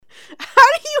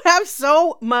have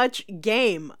so much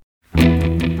game.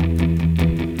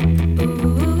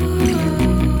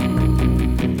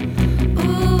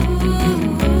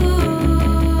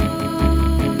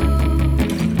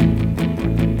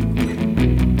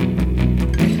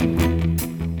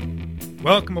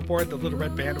 Welcome aboard the Little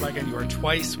Red Bandwagon, your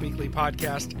twice-weekly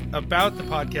podcast about the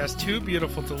podcast Too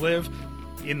Beautiful to Live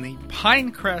in the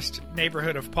Pinecrest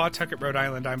neighborhood of Pawtucket, Rhode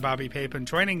Island. I'm Bobby Papin.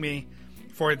 Joining me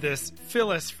for this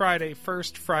Phyllis Friday,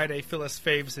 first Friday Phyllis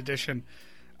Faves edition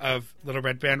of Little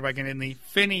Red Bandwagon in the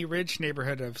Finney Ridge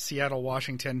neighborhood of Seattle,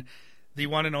 Washington, the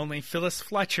one and only Phyllis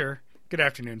Fletcher. Good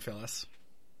afternoon, Phyllis.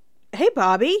 Hey,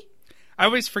 Bobby. I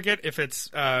always forget if it's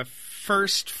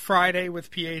First Friday with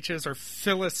PHs or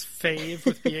Phyllis Fave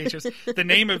with PHs. The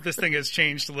name of this thing has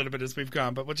changed a little bit as we've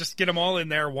gone, but we'll just get them all in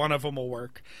there. One of them will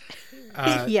work.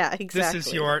 Yeah, exactly. This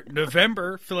is your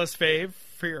November Phyllis Fave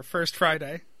for your First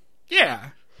Friday. Yeah.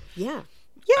 Yeah.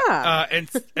 And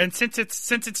since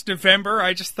it's November,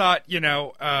 I just thought,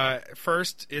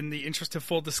 first, in the interest of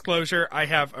full disclosure, I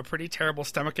have a pretty terrible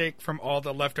stomachache from all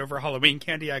the leftover Halloween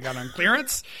candy I got on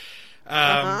clearance.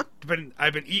 I've been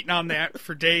eating on that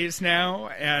for days now,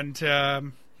 and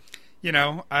since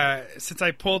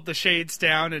I pulled the shades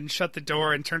down and shut the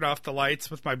door and turned off the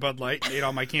lights with my Bud Light and ate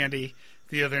all my candy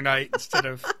the other night instead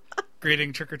of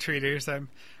greeting trick-or-treaters,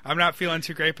 I'm not feeling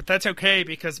too great, but that's okay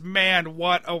because, man,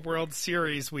 what a World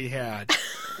Series we had.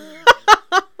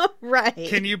 Right.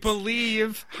 Can you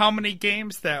believe how many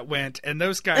games that went? And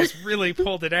those guys really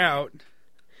pulled it out.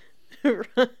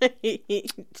 Right.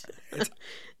 It's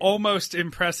almost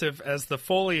impressive as the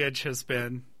foliage has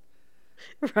been.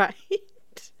 Right.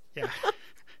 Yeah.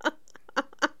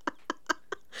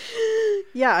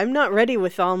 Yeah, I'm not ready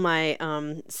with all my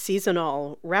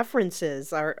seasonal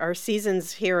references. Our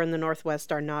seasons here in the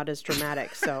Northwest are not as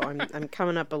dramatic, so I'm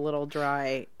coming up a little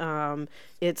dry.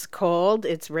 It's cold,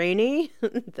 it's rainy.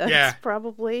 That's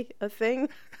probably a thing.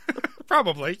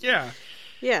 Probably, yeah.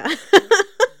 Yeah.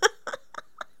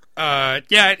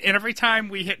 And every time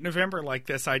we hit November like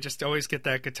this, I just always get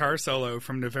that guitar solo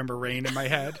from November Rain in my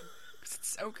head. 'Cause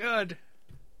it's so good.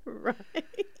 Right.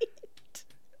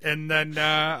 And then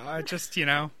I just,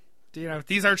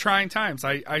 these are trying times.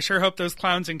 I sure hope those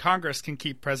clowns in Congress can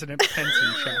keep President Pence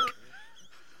in check.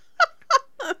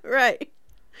 Right.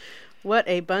 What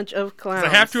a bunch of clowns. I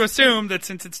have to assume that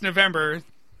since it's November...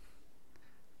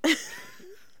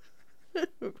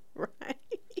 Right.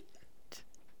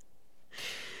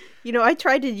 I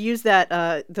tried to use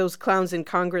that those clowns in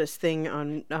Congress thing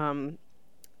on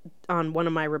one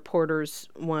of my reporters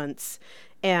once,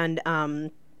 and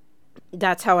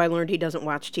that's how I learned he doesn't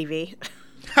watch TV.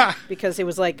 Because he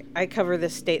was like, I cover the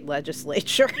state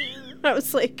legislature. I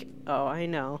was like, oh, I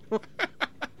know.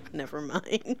 Never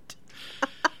mind.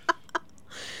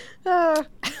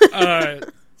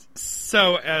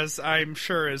 So, as I'm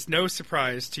sure is no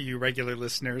surprise to you regular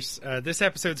listeners, this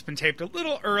episode's been taped a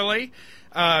little early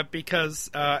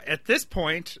because at this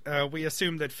point, we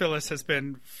assume that Phyllis has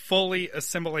been fully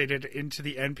assimilated into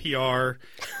the NPR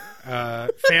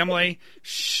family.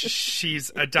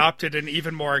 She's adopted an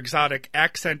even more exotic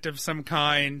accent of some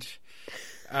kind.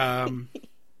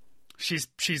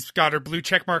 She's got her blue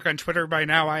check mark on Twitter by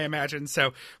now, I imagine.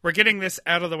 So we're getting this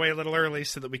out of the way a little early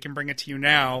so that we can bring it to you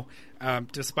now,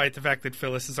 despite the fact that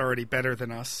Phyllis is already better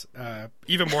than us,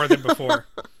 even more than before.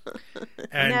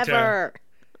 And, Never.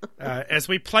 As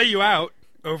we play you out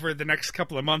over the next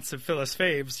couple of months of Phyllis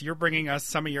Faves, you're bringing us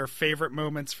some of your favorite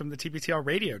moments from the TBTL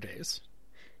radio days.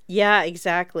 Yeah,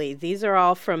 exactly. These are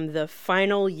all from the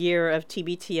final year of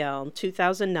TBTL,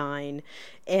 2009,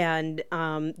 and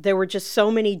there were just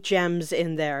so many gems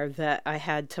in there that I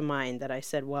had to mine that I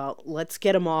said, well, let's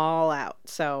get them all out.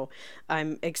 So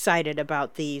I'm excited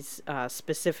about these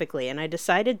specifically, and I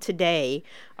decided today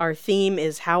our theme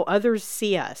is how others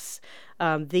see us.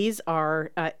 These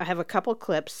are, I have a couple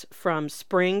clips from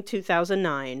spring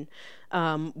 2009.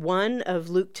 One of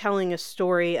Luke telling a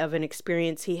story of an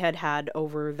experience he had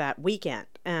over that weekend,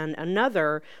 and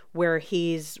another where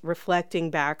he's reflecting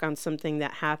back on something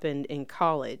that happened in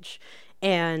college.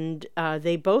 And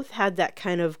they both had that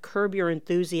kind of Curb Your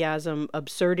Enthusiasm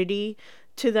absurdity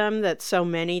to them that so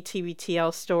many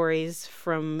TBTL stories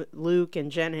from Luke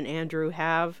and Jen and Andrew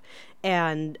have.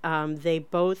 And they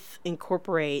both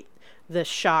incorporate the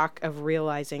shock of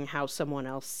realizing how someone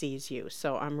else sees you.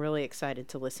 So I'm really excited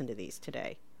to listen to these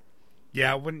today.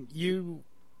 Yeah, when you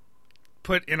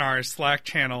put in our Slack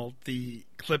channel the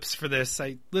clips for this,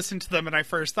 I listened to them and I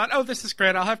first thought, oh, this is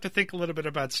great. I'll have to think a little bit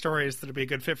about stories that'll be a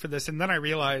good fit for this. And then I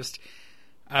realized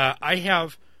I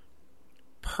have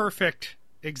perfect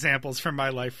examples from my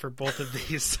life for both of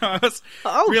these. So I was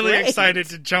really great. excited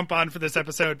to jump on for this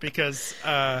episode because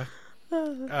I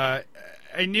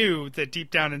knew that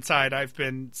deep down inside I've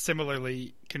been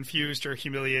similarly confused or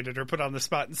humiliated or put on the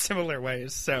spot in similar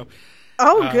ways. So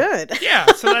good. Yeah,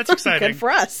 so that's exciting. Good for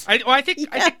us. I think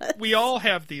we all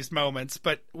have these moments,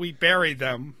 but we bury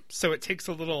them, so it takes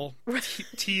a little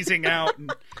teasing out.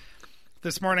 And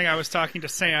this morning I was talking to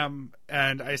Sam,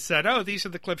 and I said, these are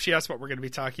the clips. She asked what we're going to be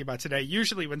talking about today.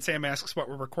 Usually when Sam asks what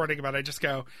we're recording about, I just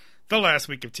go, the last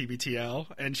week of TBTL,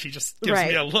 and she just gives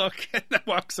me a look and then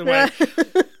walks away.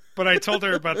 But I told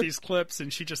her about these clips,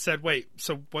 and she just said, wait,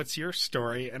 so what's your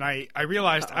story? And I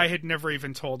realized I had never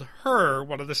even told her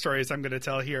one of the stories I'm going to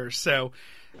tell here. So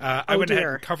I went ahead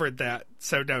and covered that.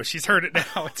 So, no, she's heard it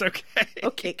now. It's okay.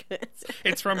 Okay, good.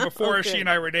 It's from before she and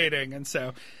I were dating. And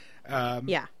so,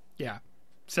 yeah.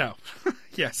 So,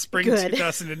 spring Good.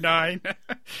 2009.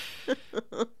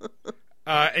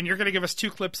 And you're going to give us 2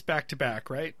 clips back to back,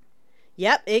 right?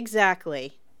 Yep,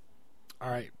 exactly.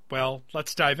 All right. Well,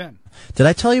 let's dive in. Did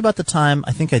I tell you about the time,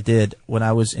 I think I did, when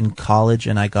I was in college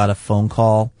and I got a phone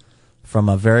call from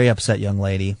a very upset young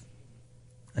lady,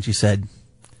 and she said,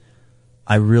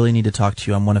 I really need to talk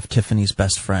to you. I'm one of Tiffany's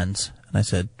best friends. And I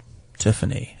said,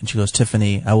 Tiffany? And she goes,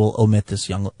 Tiffany, I will omit this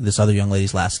other young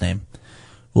lady's last name.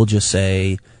 We'll just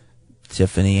say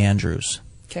Tiffany Andrews.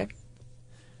 Okay.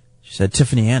 She said,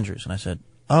 Tiffany Andrews. And I said,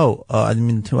 who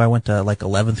I went to like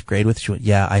 11th grade with. She went,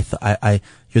 yeah,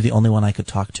 you're the only one I could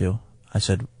talk to. I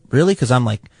said, really? Because I'm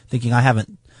like thinking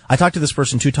I talked to this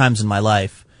person 2 times in my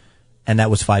life, and that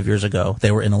was 5 years ago.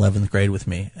 They were in 11th grade with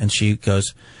me. And she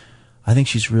goes, I think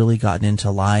she's really gotten into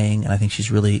lying, and I think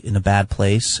she's really in a bad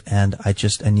place, and I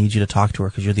need you to talk to her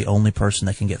because you're the only person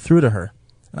that can get through to her.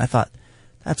 And I thought,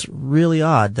 that's really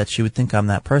odd that she would think I'm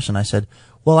that person. I said,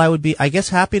 well, I would be, I guess,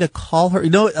 happy to call her.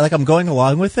 Like I'm going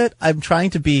along with it. I'm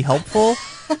trying to be helpful.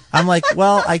 I'm like,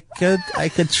 well, I could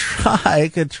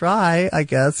try, I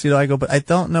guess, I go, but I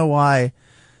don't know why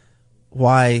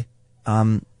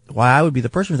I would be the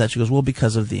person for that. She goes, well,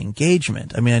 because of the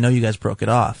engagement. I mean, I know you guys broke it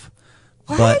off,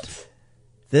 but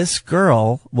this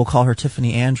girl, we'll call her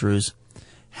Tiffany Andrews,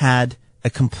 had a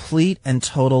complete and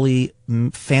totally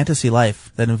fantasy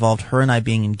life that involved her and I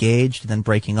being engaged and then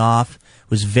breaking off. It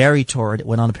was very torrid. It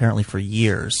went on apparently for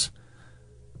years.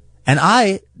 And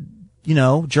I,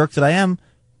 jerk that I am,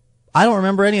 I don't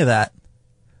remember any of that.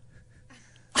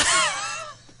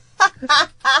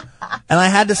 And I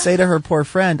had to say to her poor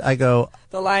friend, I go,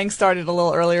 the lying started a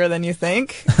little earlier than you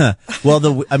think. Well,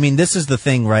 this is the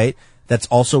thing, right? That's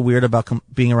also weird about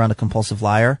being around a compulsive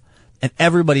liar. And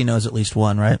everybody knows at least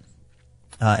one, right?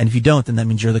 And if you don't, then that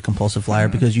means you're the compulsive liar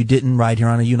because you didn't ride here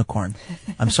on a unicorn.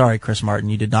 I'm sorry, Chris Martin,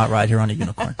 you did not ride here on a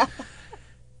unicorn.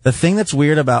 The thing that's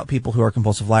weird about people who are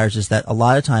compulsive liars is that a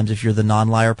lot of times if you're the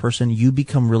non-liar person, you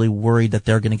become really worried that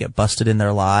they're going to get busted in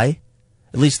their lie.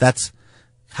 At least that's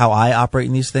how I operate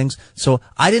in these things. So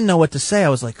I didn't know what to say. I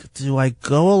was like, do I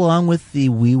go along with the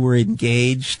we were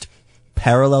engaged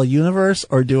parallel universe,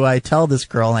 or do I tell this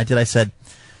girl? And I did. I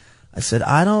said,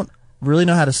 I don't really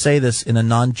know how to say this in a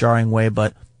non-jarring way,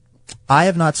 but I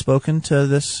have not spoken to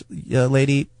this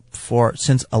lady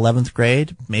since 11th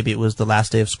grade. Maybe it was the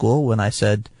last day of school when I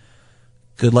said,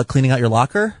 good luck cleaning out your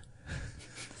locker.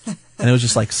 And it was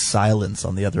just like silence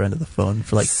on the other end of the phone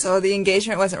for like. So the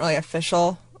engagement wasn't really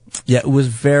official? Yeah, it was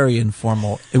very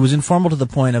informal. It was informal to the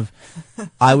point of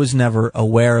I was never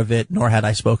aware of it, nor had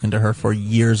I spoken to her for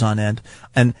years on end.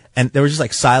 And there was just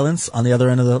like silence on the other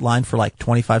end of the line for like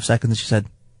 25 seconds. And she said,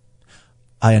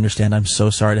 I understand. I'm so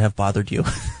sorry to have bothered you.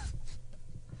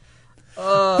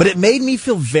 But it made me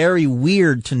feel very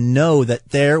weird to know that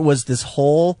there was this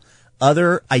whole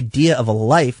other idea of a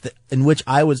life in which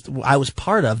I was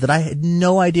part of that I had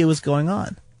no idea was going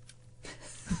on.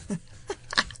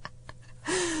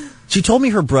 She told me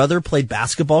her brother played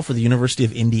basketball for the University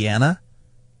of Indiana.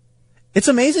 It's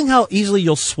amazing how easily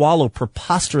you'll swallow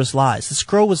preposterous lies. This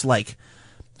girl was like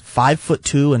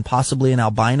 5'2" and possibly an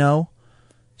albino.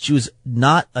 She was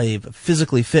not a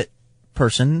physically fit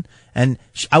person, and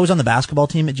I was on the basketball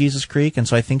team at Jesus Creek, and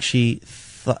so I think she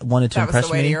wanted to impress me. That was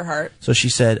the way to your heart. So she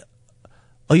said,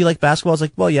 oh, you like basketball? I was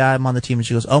like, well, yeah, I'm on the team. And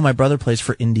she goes, oh, my brother plays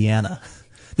for Indiana.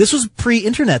 This was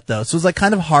pre-internet, though, so it was like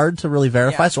kind of hard to really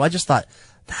verify, so I just thought,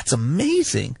 that's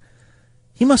amazing.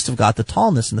 He must have got the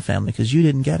tallness in the family because you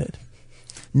didn't get it.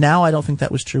 Now I don't think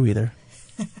that was true either.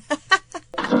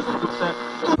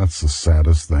 That's the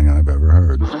saddest thing I've ever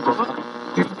heard.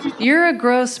 You're a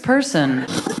gross person.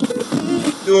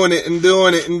 Doing it and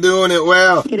doing it and doing it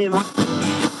well.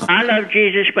 I love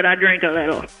Jesus, but I drink a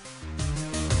little.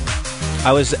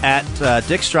 I was at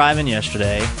Dick's Drive-In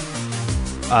yesterday,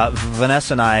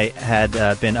 Vanessa and I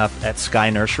had been up at Sky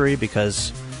Nursery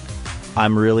because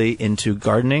I'm really into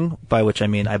gardening, by which I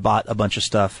mean I bought a bunch of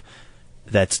stuff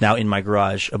that's now in my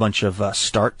garage, a bunch of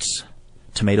starts,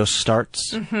 tomato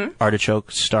starts,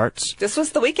 artichoke starts. This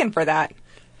was the weekend for that.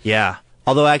 Yeah.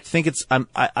 Although I think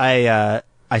I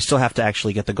still have to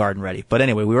actually get the garden ready. But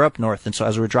anyway, we were up north, and so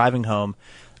as we were driving home,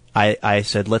 I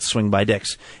said, let's swing by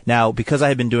Dick's. Now, because I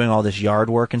had been doing all this yard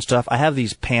work and stuff, I have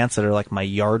these pants that are like my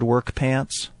yard work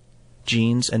pants,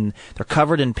 jeans, and they're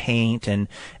covered in paint, and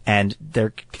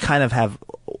they're kind of have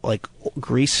like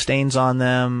grease stains on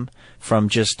them from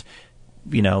just,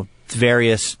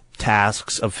 various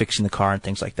tasks of fixing the car and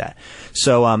things like that.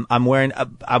 So I'm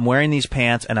wearing these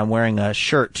pants, and I'm wearing a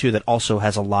shirt too that also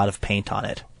has a lot of paint on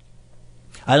it.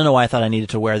 I don't know why I thought I needed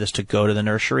to wear this to go to the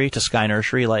nursery, to Sky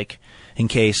Nursery, like in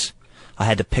case I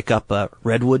had to pick up a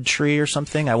redwood tree or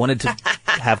something. I wanted to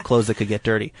have clothes that could get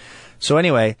dirty. So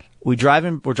anyway, we're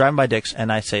driving by Dick's,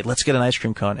 and I say, let's get an ice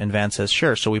cream cone. And Van says,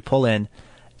 sure. So we pull in,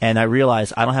 and I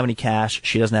realize I don't have any cash.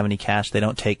 She doesn't have any cash. They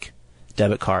don't take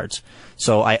debit cards.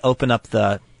 So I open up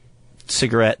the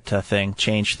cigarette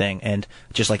change thing, and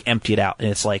just like empty it out. And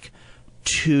it's like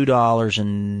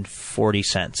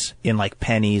 $2.40 in like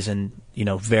pennies and,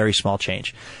 very small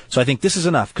change. So I think this is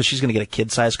enough because she's going to get a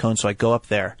kid-sized cone. So I go up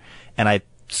there and I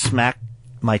smack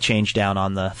my change down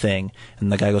on the thing.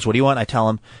 And the guy goes, what do you want? I tell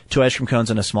him 2 ice cream cones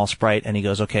and a small Sprite. And he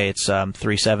goes, okay, it's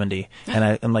 $3.70.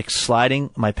 And I'm like sliding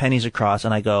my pennies across,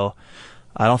 and I go,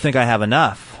 I don't think I have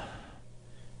enough.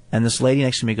 And this lady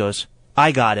next to me goes,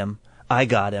 I got him.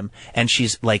 And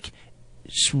she's like,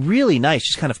 it's really nice.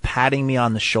 She's kind of patting me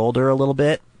on the shoulder a little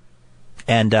bit.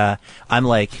 And I'm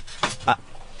like,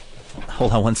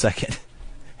 hold on one second.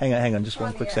 Hang on, just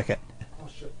one quick second.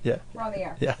 Yeah. We're on the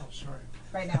air. Yeah.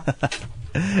 Right now.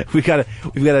 We've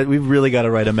really got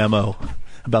to write a memo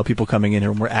about people coming in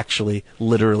here when we're actually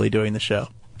literally doing the show.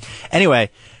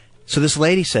 Anyway, so this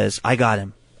lady says, I got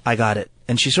him. I got it.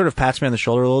 And she sort of pats me on the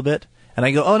shoulder a little bit. And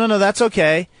I go, oh, no, that's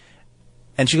okay.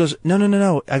 And she goes,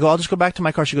 no. I go, I'll just go back to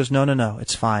my car. She goes, no,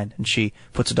 it's fine. And she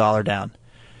puts $1 down.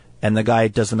 And the guy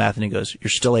does the math, and he goes, you're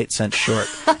still 8 cents short.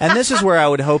 And this is where I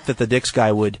would hope that the Dick's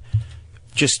guy would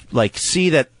just, like, see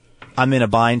that I'm in a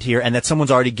bind here and that someone's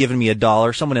already given me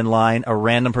 $1. Someone in line, a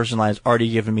random person in line, has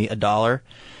already given me $1.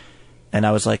 And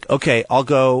I was like, okay, I'll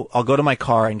go to my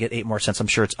car and get 8 more cents. I'm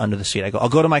sure it's under the seat. I go, I'll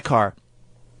go to my car.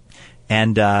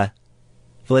 And the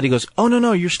lady goes, oh,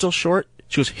 no, you're still short?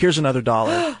 She goes, here's another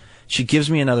 $1. She gives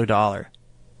me another $1.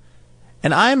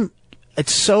 And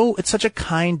it's such a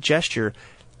kind gesture,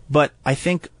 but I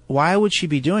think, why would she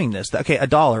be doing this? Okay,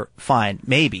 $1, fine,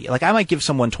 maybe. Like, I might give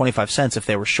someone 25 cents if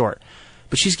they were short,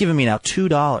 but she's giving me now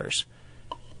 $2.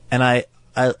 And I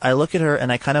look at her,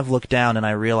 and I kind of look down, and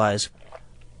I realize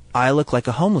I look like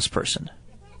a homeless person.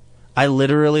 I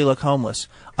literally look homeless.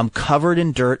 I'm covered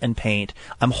in dirt and paint.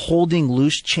 I'm holding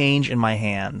loose change in my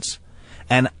hands.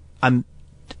 And I'm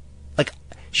like,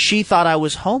 she thought I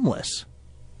was homeless.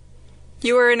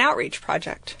 You were an outreach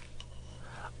project.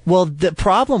 Well, the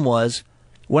problem was,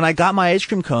 when I got my ice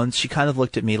cream cones, she kind of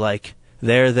looked at me like,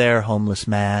 there, homeless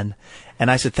man.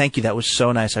 And I said, thank you, that was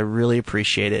so nice. I really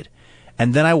appreciate it.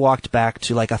 And then I walked back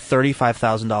to like a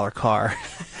 $35,000 car,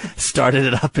 started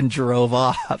it up, and drove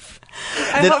off.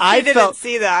 I hope you didn't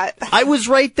see that. I was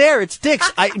right there. It's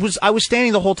Dick's. I was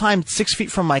standing the whole time 6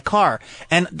 feet from my car,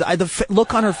 and the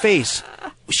look on her face,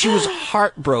 she was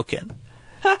heartbroken.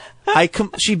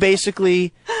 She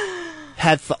basically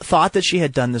had thought that she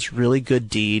had done this really good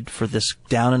deed for this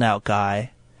down and out guy.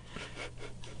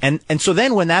 And so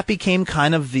then when that became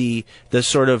kind of the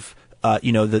sort of,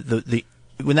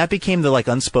 when that became the like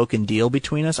unspoken deal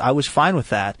between us, I was fine with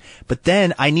that. But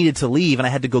then I needed to leave, and I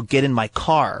had to go get in my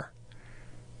car,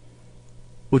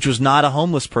 which was not a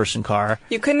homeless person car.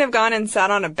 You couldn't have gone and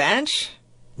sat on a bench?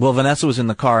 Well, Vanessa was in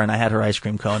the car, and I had her ice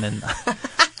cream cone, and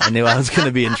I knew I was going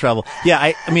to be in trouble. Yeah,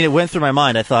 I mean, it went through my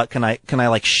mind. I thought, can I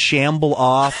like shamble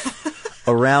off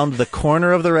around the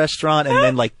corner of the restaurant and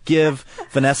then like give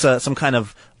Vanessa some kind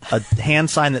of a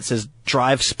hand sign that says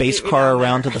drive space car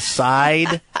around to the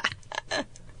side?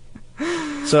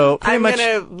 So I'm going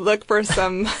to look for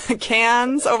some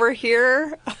cans over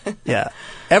here. Yeah.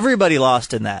 Everybody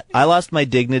lost in that. I lost my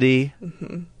dignity.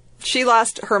 Mm-hmm. She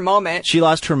lost her moment. She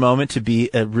lost her moment to be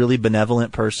a really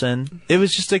benevolent person. It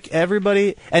was just like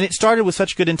everybody, and it started with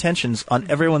such good intentions on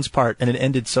everyone's part, and it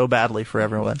ended so badly for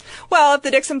everyone. Well, if the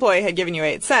Dick's employee had given you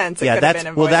 8 cents, it could have been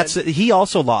avoided. Well, he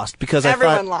also lost because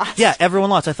everyone lost. Yeah,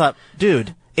 everyone lost. I thought,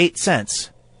 dude, 8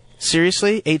 cents.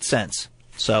 Seriously? 8 cents.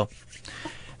 So,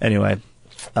 anyway,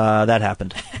 that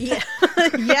happened. Yeah,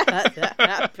 that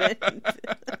happened.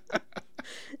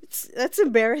 That's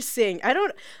embarrassing.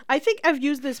 I think I've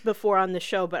used this before on the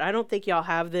show, but I don't think y'all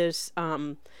have this.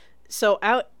 So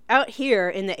out here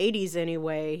in the 80s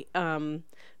anyway,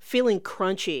 feeling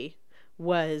crunchy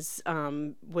was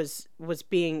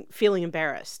feeling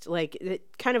embarrassed. Like,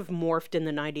 it kind of morphed in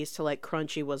the 90s to like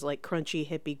crunchy was like crunchy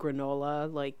hippie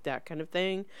granola, like that kind of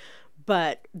thing.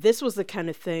 But this was the kind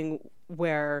of thing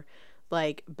where,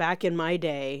 like, back in my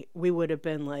day, we would have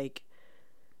been like,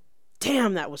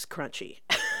 damn, that was crunchy.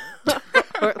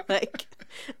 Or like,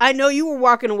 I know you were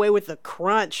walking away with a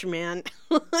crunch, man.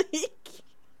 Like,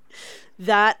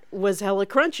 that was hella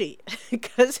crunchy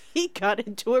because he got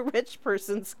into a rich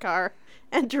person's car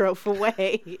and drove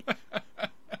away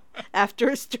after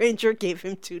a stranger gave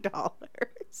him $2.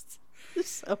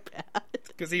 So bad.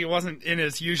 Because he wasn't in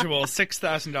his usual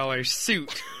 $6,000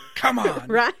 suit. Come on.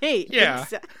 Right. Yeah.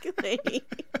 Exactly.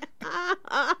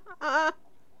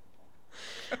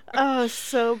 Oh,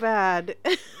 so bad.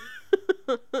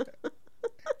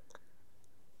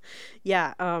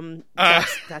 Yeah,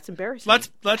 that's embarrassing.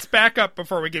 Let's back up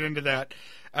before we get into that.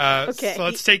 Okay. So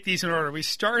let's take these in order. We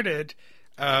started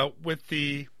with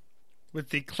the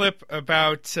clip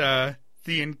about the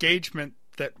engagement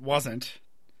that wasn't.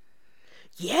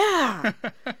 Yeah.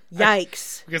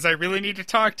 Yikes. Because I really need to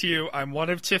talk to you. I'm one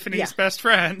of Tiffany's best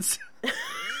friends.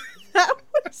 That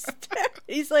was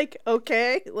he's like,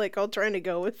 okay, like, I'll try to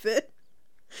go with it.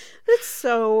 It's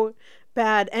so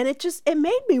bad. And it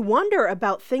made me wonder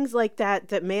about things like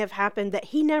that may have happened that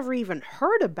he never even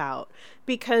heard about.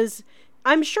 Because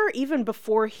I'm sure even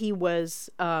before he was,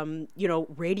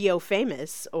 radio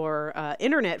famous or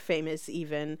internet famous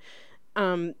even,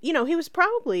 he was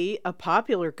probably a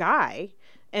popular guy.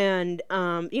 And,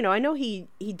 I know he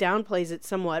downplays it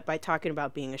somewhat by talking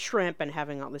about being a shrimp and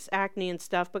having all this acne and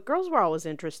stuff, but girls were always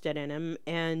interested in him.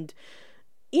 And,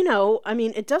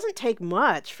 it doesn't take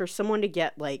much for someone to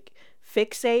get, like,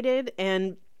 fixated.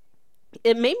 And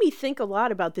it made me think a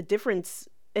lot about the difference,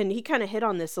 and he kind of hit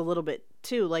on this a little bit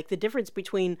too, like the difference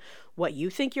between what you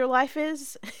think your life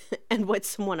is and what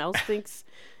someone else thinks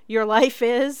your life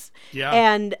is. Yeah.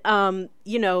 And,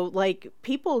 like,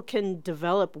 people can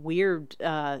develop weird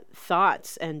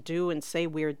thoughts and do and say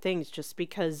weird things just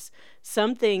because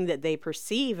something that they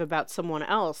perceive about someone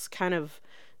else kind of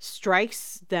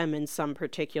strikes them in some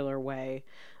particular way.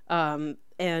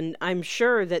 And I'm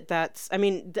sure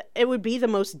it would be the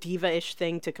most diva-ish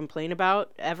thing to complain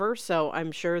about ever. So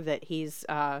I'm sure that he's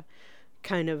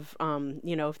kind of,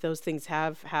 if those things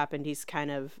have happened, he's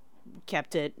kind of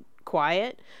kept it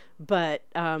quiet. But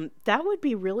that would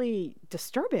be really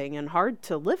disturbing and hard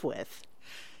to live with.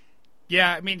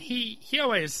 Yeah, he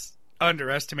always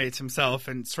underestimates himself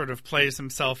and sort of plays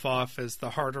himself off as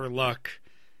the harder luck,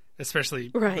 especially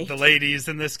the ladies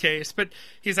in this case. But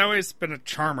he's always been a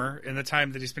charmer in the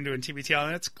time that he's been doing TBTL,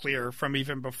 and it's clear from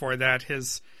even before that,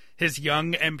 his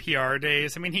young NPR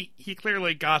days. He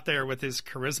clearly got there with his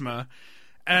charisma.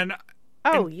 And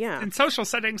in social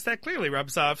settings, that clearly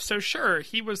rubs off. So sure,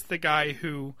 he was the guy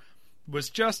who was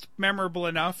just memorable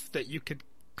enough that you could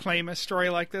claim a story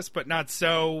like this, but not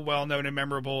so well-known and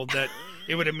memorable that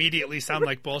it would immediately sound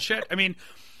like bullshit.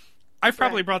 I've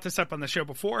probably brought this up on the show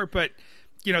before, but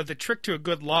the trick to a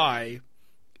good lie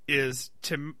is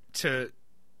to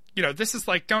this is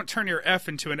like, don't turn your F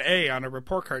into an A on a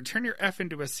report card. Turn your F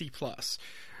into a C+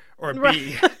 or a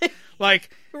B.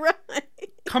 Like,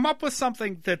 come up with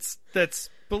something that's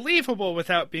believable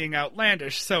without being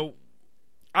outlandish. So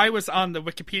I was on the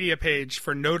Wikipedia page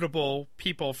for notable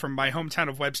people from my hometown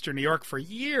of Webster, New York for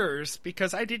years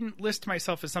because I didn't list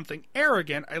myself as something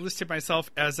arrogant. I listed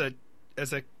myself as a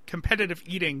competitive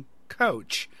eating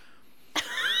coach.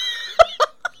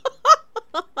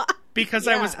 Because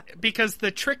because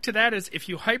the trick to that is if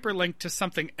you hyperlink to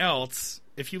something else,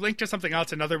 if you link to something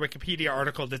else, another Wikipedia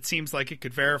article that seems like it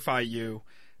could verify you,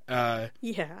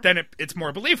 then it's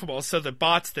more believable. So the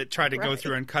bots that try to go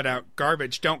through and cut out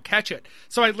garbage don't catch it.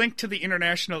 So I linked to the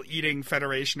International Eating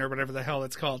Federation or whatever the hell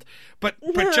it's called, but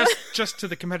just to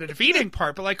the competitive eating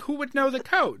part. But like, who would know the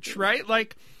coach, right?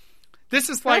 Like, this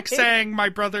is like saying my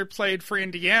brother played for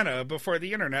Indiana before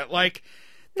the internet. Like,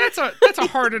 that's a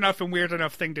hard enough and weird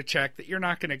enough thing to check that you're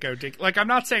not going to go dig. Like, I'm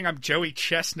not saying I'm Joey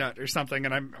Chestnut or something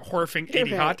and I'm horfing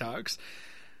 80 hot dogs.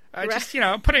 I just,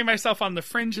 putting myself on the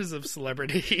fringes of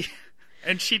celebrity.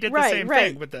 And she did the same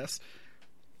thing with this.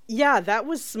 Yeah, that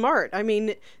was smart.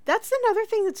 That's another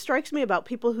thing that strikes me about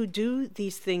people who do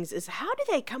these things is how do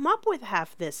they come up with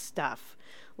half this stuff?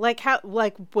 Like,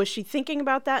 was she thinking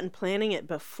about that and planning it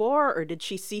before, or did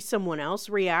she see someone else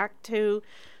react to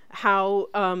how,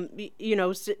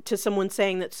 to someone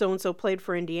saying that so-and-so played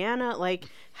for Indiana? Like,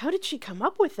 how did she come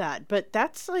up with that? But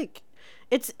that's like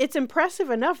it's impressive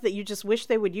enough that you just wish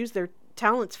they would use their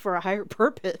talents for a higher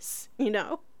purpose, you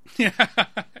know?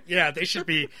 Yeah, they should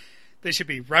be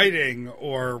writing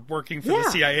or working for the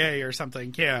CIA or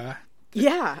something. Yeah.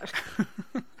 Yeah.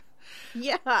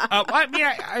 Yeah. I mean,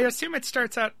 I assume it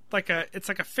starts out it's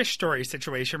like a fish story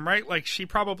situation, right? Like she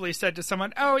probably said to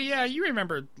someone, "Oh yeah, you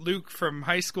remember Luke from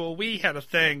high school? We had a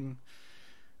thing."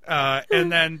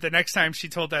 And then the next time she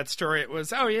told that story, it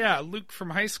was, "Oh yeah, Luke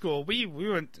from high school. We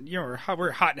went, we were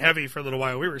hot and heavy for a little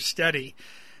while. We were steady."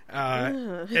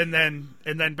 And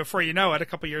then before you know it, a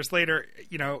couple years later,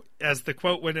 as the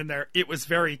quote went in there, it was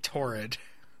very torrid.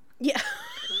 Yeah.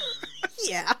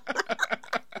 Yeah.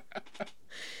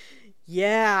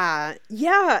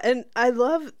 Yeah. And I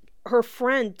love her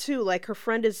friend too. Like, her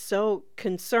friend is so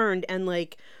concerned, and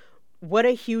like, what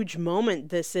a huge moment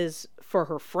this is for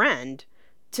her friend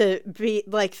to be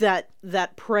like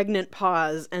that pregnant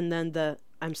pause, and then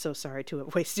I'm so sorry to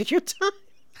have wasted your time.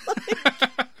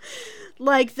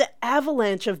 Like the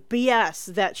avalanche of BS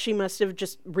that she must have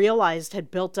just realized had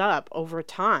built up over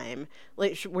time,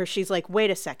 like where she's like,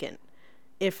 wait a second,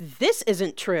 if this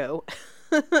isn't true,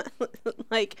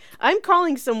 like, I'm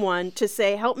calling someone to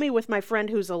say, help me with my friend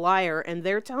who's a liar, and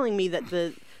they're telling me that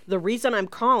the reason I'm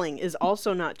calling is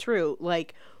also not true.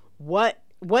 Like, what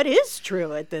is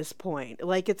true at this point?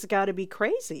 Like, it's got to be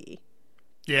crazy.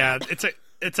 Yeah,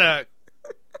 it's a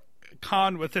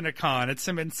con within a con. It's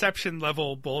some Inception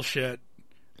level bullshit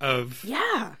of,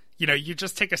 you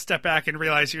just take a step back and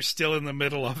realize you're still in the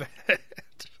middle of it.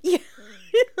 Yeah.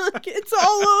 It's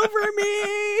all over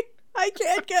me. I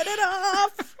can't get it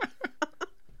off.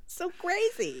 So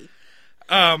crazy.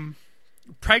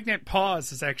 Pregnant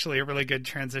pause is actually a really good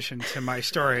transition to my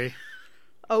story.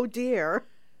 Oh dear.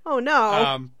 Oh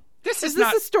no. Is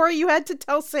this a story you had to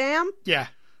tell Sam? Yeah.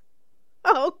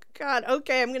 Oh God.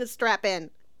 Okay, I'm going to strap in.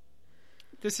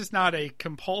 This is not a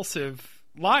compulsive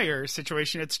liar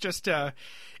situation. It's just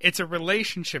it's a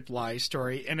relationship lie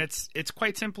story, and it's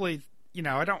quite simply,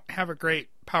 I don't have a great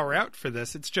power out for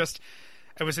this. It's just,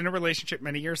 I was in a relationship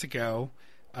many years ago,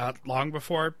 long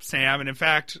before Sam, and in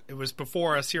fact, it was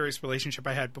before a serious relationship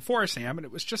I had before Sam, and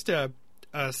it was just a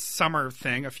summer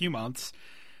thing, a few months,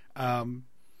 and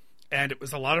it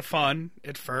was a lot of fun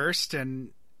at first,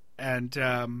 and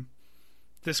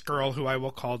this girl who I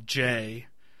will call Jay,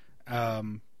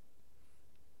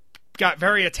 got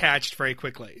very attached very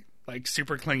quickly, like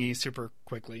super clingy, super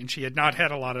quickly, and she had not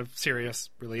had a lot of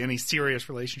any serious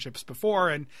relationships before,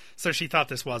 and so she thought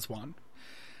this was one.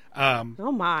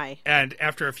 Oh my! And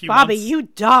after a few Bobby, months, you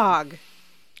dog.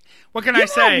 What can I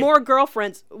say? You have more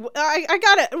girlfriends. I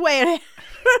gotta wait.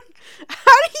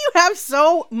 How do you have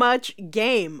so much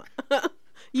game?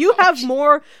 You have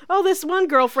more. Oh, this one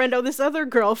girlfriend. Oh, this other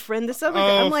girlfriend. This other.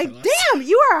 I'm like, Phyllis. Damn.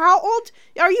 You are how old?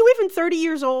 Are you even 30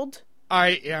 years old?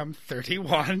 I am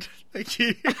 31. Thank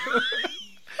you.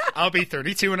 I'll be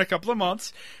 32 in a couple of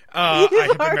months. I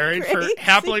have been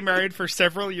happily married for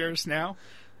several years now.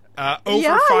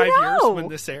 Over 5 years when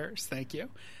this airs. Thank you.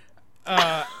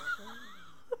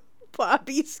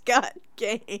 Bobby's got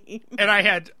game. And I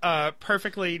had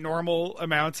perfectly normal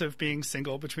amounts of being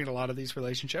single between a lot of these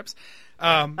relationships.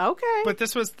 Okay. But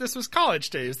this was college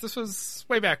days. This was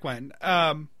way back when.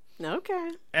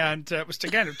 Okay. And it was,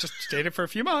 again, it just dated for a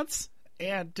few months.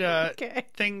 And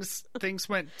things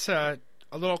went a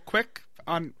little quick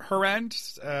on her end.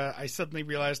 I suddenly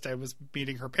realized I was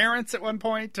meeting her parents at one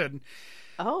point, and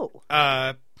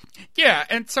yeah,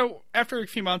 and so after a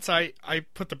few months, I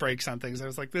put the brakes on things. I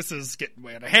was like, this is getting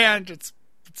way out of hand. It's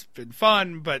been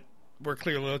fun, but we're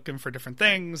clearly looking for different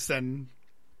things, and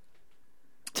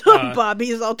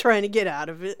Bobby's all trying to get out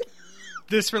of it.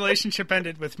 This relationship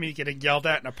ended with me getting yelled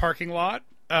at in a parking lot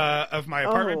of my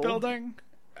apartment building.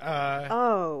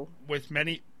 With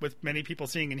many people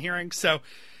seeing and hearing, so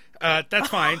that's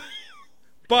fine.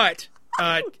 But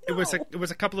it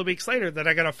was a couple of weeks later that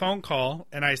I got a phone call,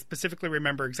 and I specifically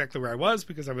remember exactly where I was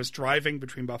because I was driving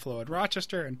between Buffalo and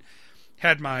Rochester and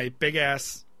had my big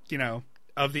ass,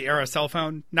 of the era cell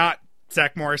phone, not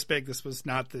Zach Morris big. This was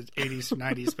not the 80s or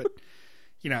 90s, but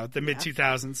the mid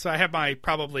 2000s. So I had my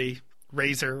probably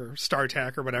Razor or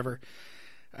StarTAC or whatever.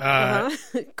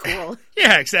 Cool.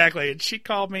 Yeah, exactly. And she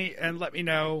called me and let me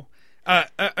know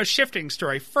a shifting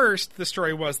story. First, the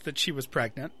story was that she was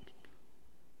pregnant.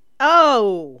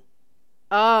 Oh.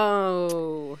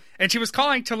 And she was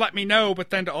calling to let me know, but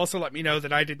then to also let me know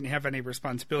that I didn't have any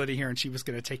responsibility here, and she was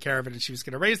going to take care of it, and she was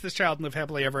going to raise this child and live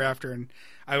happily ever after, and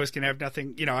I was going to have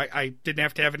nothing, I didn't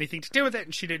have to have anything to do with it,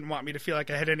 and she didn't want me to feel like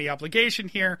I had any obligation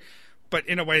here, but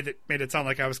in a way that made it sound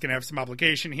like I was going to have some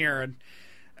obligation here, and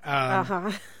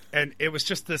And it was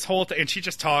just this whole thing. And she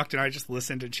just talked, and I just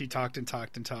listened, and she talked and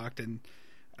talked and talked. And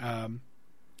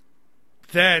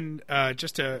then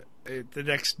the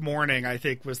next morning, I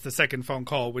think, was the second phone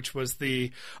call, which was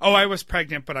I was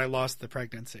pregnant, but I lost the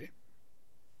pregnancy.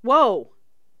 Whoa.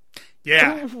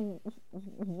 Yeah.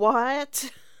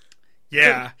 What?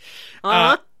 Yeah.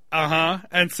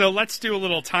 And so let's do a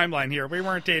little timeline here. We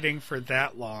weren't dating for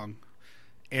that long.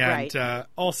 And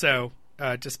also,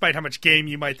 despite how much game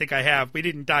you might think I have, we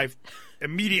didn't dive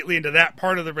immediately into that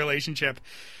part of the relationship.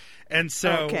 And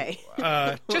so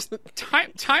just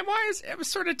time-wise, I was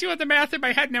sort of doing the math in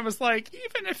my head, and I was like,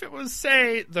 even if it was,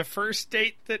 say, the first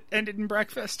date that ended in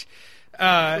breakfast.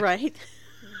 Right.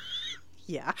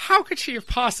 Yeah. How could she have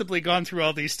possibly gone through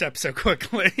all these steps so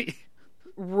quickly?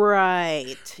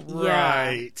 Right.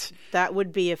 Right. Yeah. That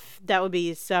would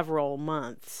be several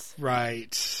months.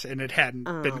 Right. And it hadn't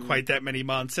been quite that many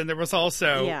months. And there was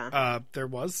also there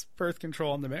was birth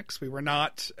control in the mix. We were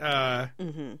not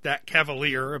that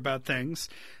cavalier about things,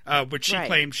 which she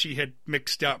claimed she had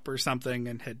mixed up or something,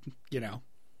 and had,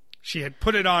 she had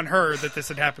put it on her that this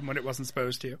had happened when it wasn't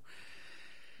supposed to.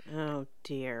 Oh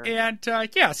dear. And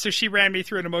so she ran me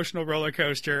through an emotional roller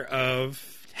coaster of,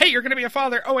 hey, you're going to be a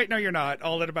father. Oh, wait, no, you're not.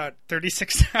 All in about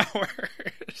 36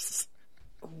 hours.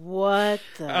 What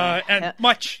the and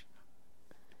much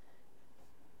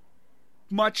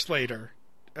later,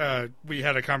 we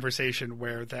had a conversation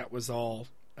where that was all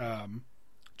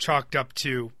chalked up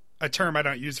to a term I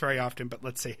don't use very often, but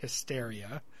let's say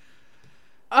hysteria.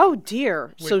 Oh,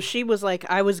 dear. So she was like,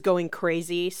 I was going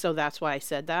crazy, so that's why I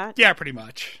said that? Yeah, pretty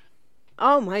much.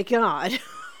 Oh, my God.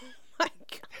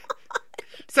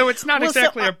 So it's not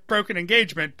exactly a broken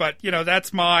engagement, but,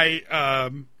 that's my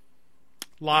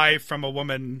lie from a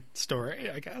woman story,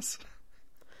 I guess.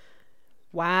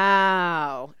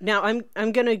 Wow. Now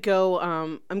I'm going to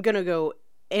go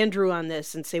Andrew on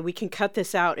this and say we can cut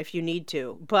this out if you need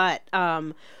to. But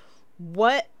how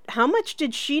much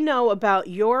did she know about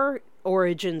your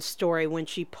origin story when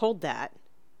she pulled that?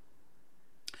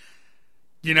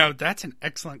 That's an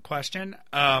excellent question.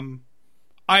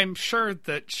 I'm sure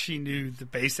that she knew the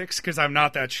basics because I'm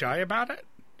not that shy about it.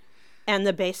 And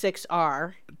the basics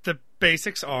are? The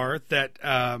basics are that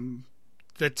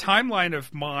the timeline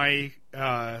of my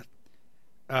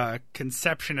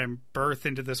conception and birth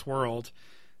into this world,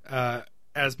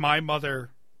 as my mother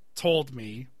told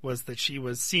me, was that she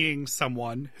was seeing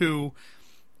someone who,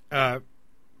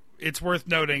 it's worth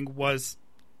noting, was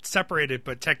separated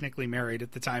but technically married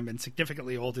at the time and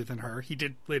significantly older than her. He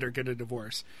did later get a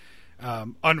divorce.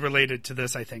 Unrelated to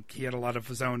this, I think. He had a lot of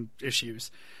his own issues.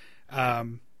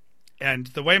 And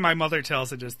the way my mother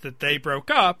tells it is that they broke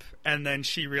up, and then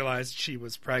she realized she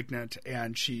was pregnant,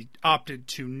 and she opted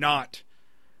to not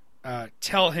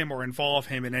tell him or involve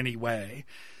him in any way.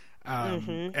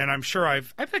 And I'm sure I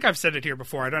think I've said it here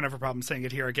before. I don't have a problem saying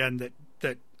it here again,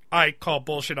 that I call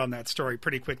bullshit on that story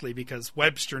pretty quickly, because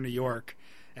Webster, New York,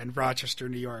 and Rochester,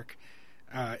 New York,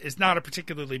 is not a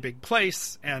particularly big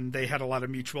place, and they had a lot of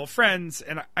mutual friends,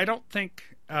 and I don't think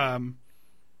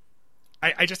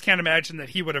I just can't imagine that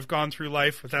he would have gone through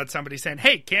life without somebody saying,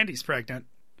 hey, Candy's pregnant.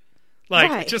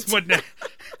 It just wouldn't have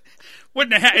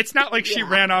it's not like she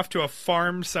ran off to a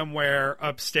farm somewhere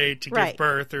upstate to give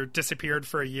birth, or disappeared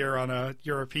for a year on a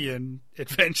European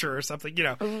adventure or something,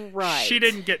 Right.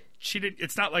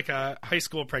 It's not like a high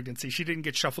school pregnancy. She didn't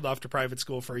get shuffled off to private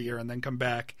school for a year and then come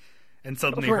back and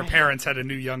suddenly her parents had a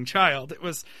new young child. It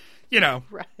was,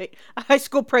 Right. A high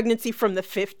school pregnancy from the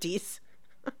 50s.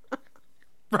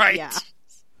 Right.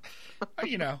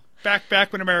 Yeah.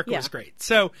 Back when America was great.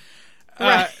 So,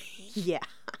 yeah.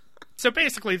 So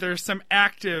basically there's some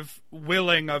active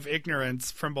willing of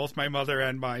ignorance from both my mother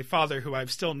and my father, who I've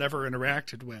still never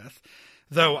interacted with,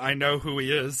 though I know who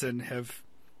he is and have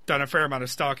done a fair amount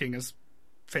of stalking, as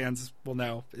fans will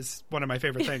know, is one of my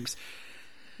favorite things.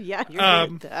 Yeah, you're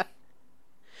good at that.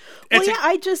 Well,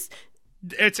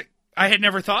 I had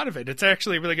never thought of it. It's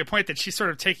actually a really good point that she's sort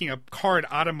of taking a card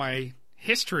out of my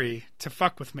history to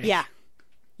fuck with me.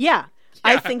 Yeah.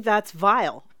 I think that's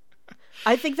vile.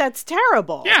 I think that's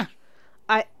terrible. Yeah.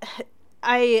 I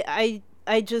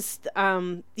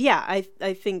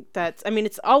think that's,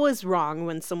 it's always wrong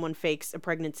when someone fakes a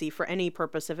pregnancy for any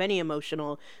purpose of any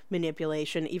emotional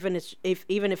manipulation, even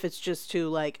if it's just to,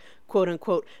 like, quote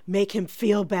unquote, make him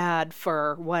feel bad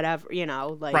for whatever,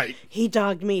 he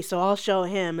dogged me, so I'll show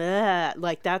him,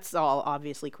 like, that's all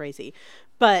obviously crazy.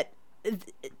 But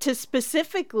to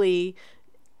specifically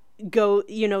go,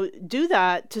 do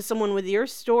that to someone with your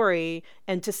story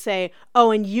and to say,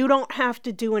 oh, and you don't have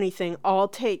to do anything. I'll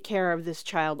take care of this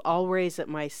child. I'll raise it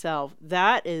myself.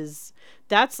 That's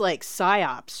like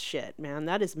psyops shit, man.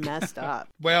 That is messed up.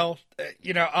 Well,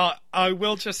 I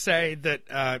will just say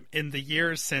that in the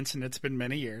years since, and it's been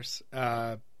many years,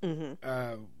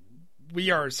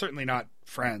 we are certainly not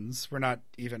friends. We're not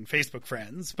even Facebook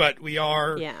friends, but we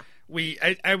are. Yeah.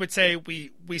 I would say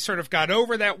we sort of got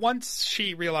over that once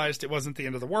she realized it wasn't the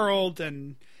end of the world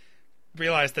and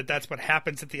realized that that's what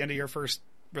happens at the end of your first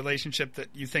relationship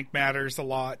that you think matters a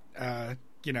lot.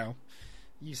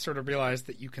 You sort of realize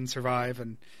that you can survive,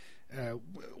 and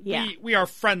we are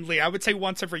friendly. I would say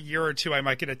once every year or two I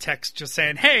might get a text just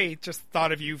saying, hey, just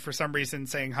thought of you for some reason,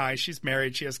 saying hi. She's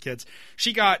married. She has kids.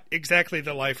 She got exactly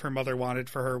the life her mother wanted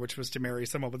for her, which was to marry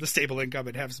someone with a stable income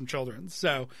and have some children.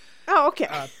 So, oh, okay.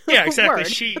 Yeah, exactly. Word.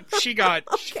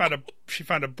 She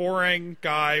found a boring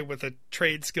guy with a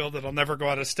trade skill that'll never go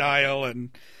out of style,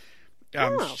 and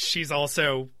she's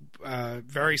also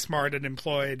very smart and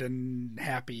employed and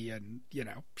happy, and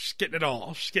she's getting it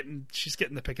all. She's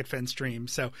getting the picket fence dream.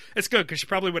 So it's good, because she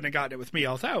probably wouldn't have gotten it with me.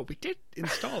 Although we did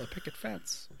install a picket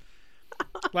fence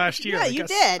last year. Yeah, you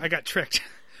did. I got tricked.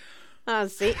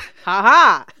 See,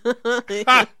 ha.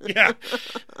 Yeah,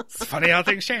 it's funny how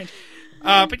things change.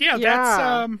 But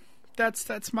yeah.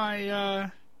 That's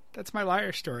my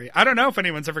liar story. I don't know if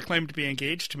anyone's ever claimed to be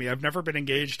engaged to me. I've never been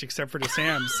engaged except for to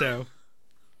Sam. So.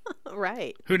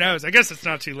 Right. Who knows? I guess it's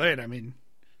not too late. I mean,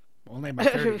 only in my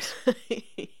 30s.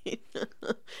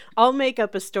 I'll make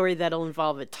up a story that'll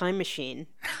involve a time machine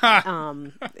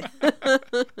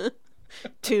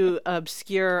to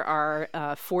obscure our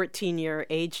 14-year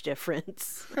age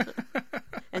difference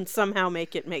and somehow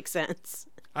make it make sense.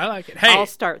 I like it. Hey, I'll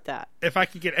start that. If I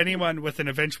could get anyone with an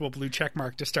eventual blue check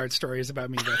mark to start stories about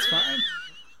me, that's fine.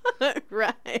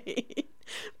 Right.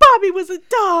 Bobby was a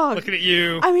dog. Looking at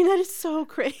you. I mean, that is so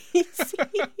crazy.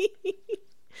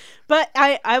 But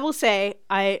I will say,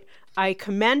 I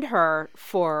commend her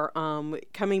for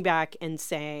coming back and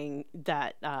saying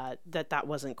that that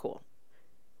wasn't cool.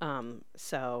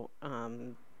 So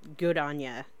good on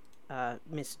ya,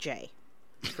 Miss J,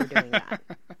 for doing that.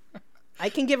 I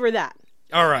can give her that.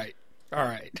 All right.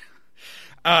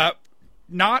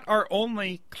 Not our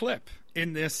only clip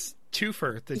in this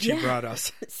twofer that you brought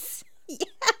us. Yes.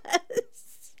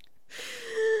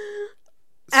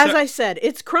 As I said,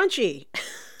 it's crunchy.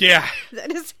 Yeah.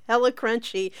 That is hella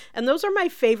crunchy. And those are my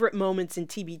favorite moments in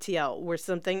TBTL, where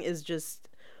something is just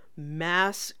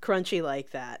mass crunchy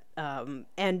like that.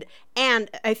 And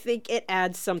I think it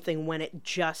adds something when it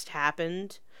just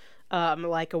happened.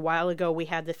 Like a while ago, we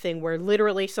had the thing where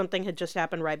literally something had just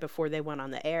happened right before they went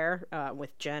on the air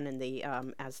with Jen and the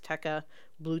Azteca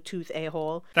Bluetooth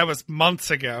a-hole. That was months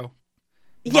ago.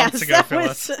 Yes,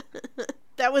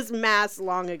 that was mass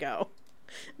long ago.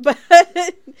 But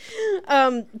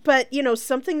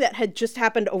something that had just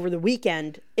happened over the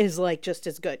weekend is like just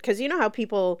as good. Because you know how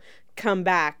people come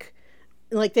back,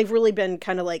 like they've really been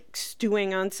kind of like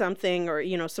stewing on something,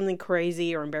 or something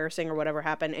crazy or embarrassing or whatever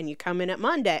happened, and you come in on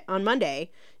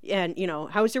Monday and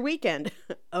how was your weekend?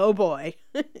 Oh boy,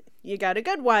 you got a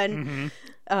good one.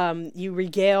 Mm-hmm. You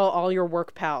regale all your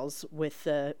work pals with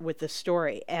the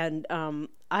story, and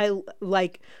I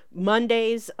like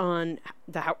Mondays on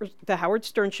the Howard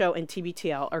Stern Show and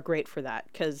TBTL are great for that,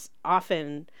 because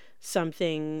often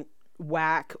something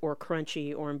whack or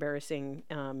crunchy or embarrassing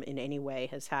in any way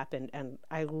has happened, and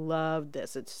I love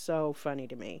this. It's so funny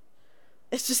to me.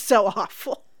 It's just so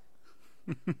awful.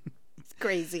 It's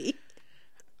crazy.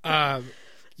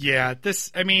 Yeah,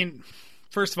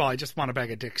 first of all, I just want a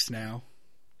bag of dicks now.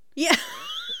 Yeah.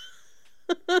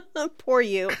 Poor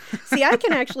you. See, I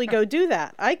can actually go do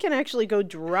that. I can actually go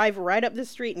drive right up the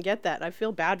street and get that. I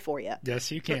feel bad for you.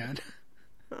 Yes, you can.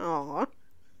 Aw.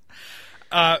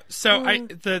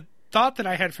 The thought that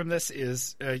I had from this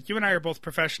is you and I are both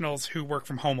professionals who work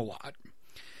from home a lot.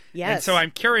 Yes. And so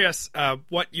I'm curious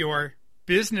what your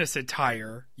business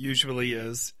attire usually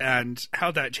is and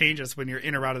how that changes when you're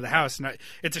in or out of the house. And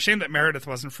it's a shame that Meredith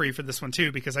wasn't free for this one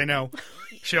too, because I know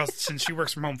since she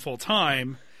works from home full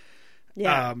time,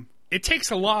 it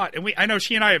takes a lot. And I know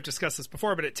she and I have discussed this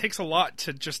before, but it takes a lot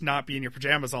to just not be in your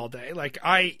pajamas all day. Like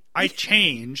I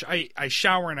change, I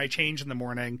shower and I change in the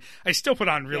morning. I still put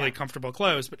on really comfortable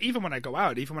clothes, but even when I go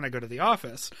out, even when I go to the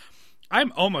office,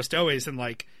 I'm almost always in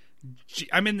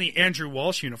I'm in the Andrew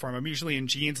Walsh uniform. I'm usually in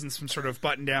jeans and some sort of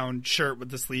button-down shirt with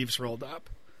the sleeves rolled up.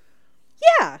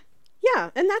 Yeah,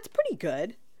 and that's pretty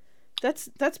good.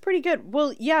 That's pretty good.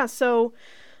 Well, yeah. So,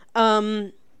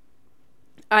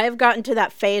 I have gotten to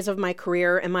that phase of my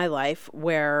career and my life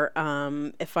where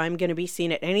if I'm going to be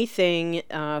seen at anything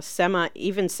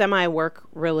semi work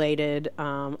related,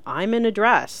 I'm in a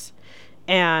dress.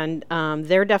 And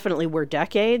there definitely were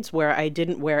decades where I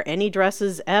didn't wear any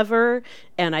dresses ever,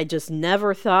 and I just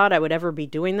never thought I would ever be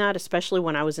doing that, especially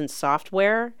when I was in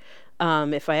software.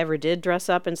 If I ever did dress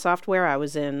up in software, I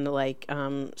was in like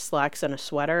slacks and a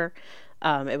sweater.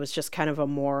 It was just kind of a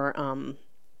more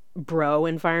bro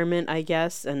environment, I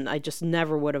guess, and I just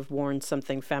never would have worn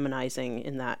something feminizing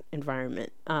in that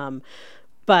environment.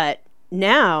 But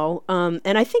now,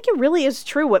 and I think it really is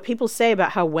true what people say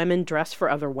about how women dress for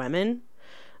other women.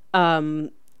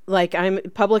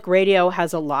 Like public radio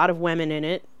has a lot of women in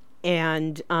it,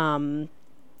 and I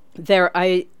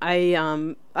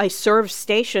serve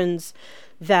stations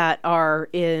that are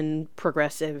in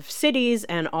progressive cities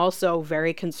and also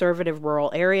very conservative rural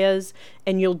areas,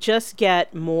 and you'll just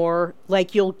get more,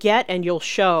 like you'll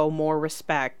show more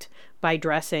respect by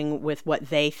dressing with what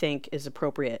they think is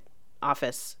appropriate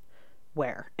office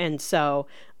wear. And so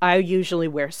I usually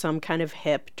wear some kind of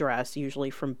hip dress, usually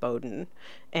from Bowden,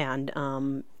 and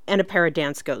a pair of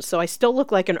Danskos. So I still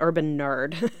look like an urban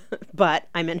nerd, but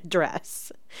I'm in a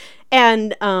dress.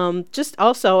 And just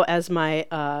also as my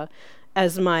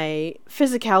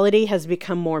physicality has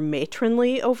become more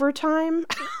matronly over time,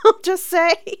 I'll just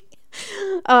say,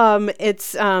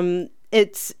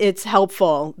 it's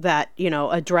helpful that, you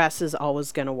know, a dress is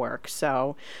always going to work.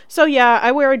 So yeah,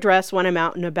 I wear a dress when I'm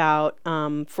out and about,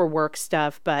 for work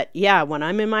stuff. But yeah, when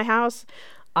I'm in my house,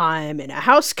 I'm in a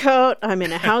house coat, I'm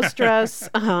in a house dress.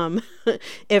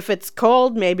 If it's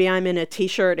cold, maybe I'm in a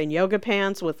t-shirt and yoga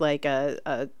pants with like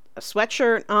a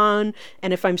sweatshirt on.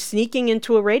 And if I'm sneaking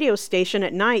into a radio station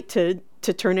at night to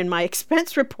turn in my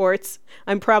expense reports,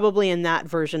 I'm probably in that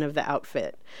version of the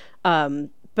outfit.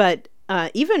 But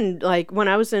even like when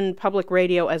I was in public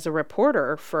radio as a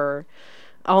reporter for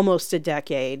almost a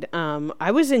decade,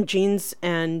 I was in jeans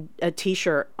and a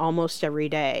t-shirt almost every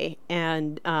day.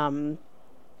 And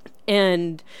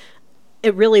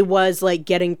it really was like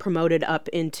getting promoted up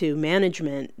into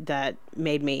management that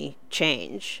made me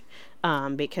change,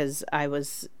 because I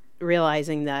was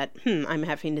realizing that I'm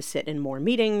having to sit in more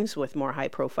meetings with more high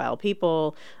profile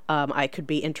people. I could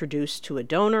be introduced to a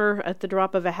donor at the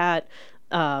drop of a hat.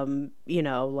 You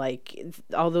know, like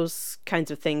all those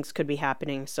kinds of things could be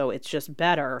happening. So it's just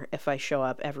better if I show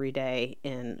up every day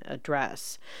in a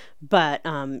dress. But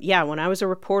yeah, when I was a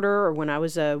reporter or when I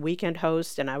was a weekend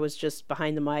host and I was just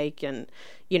behind the mic, and,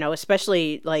 you know,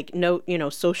 especially like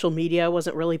social media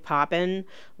wasn't really popping,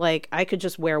 like I could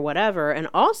just wear whatever. And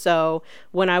also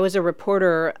when I was a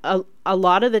reporter, a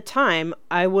lot of the time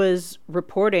I was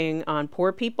reporting on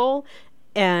poor people,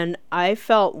 and I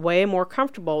felt way more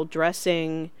comfortable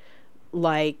dressing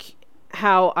like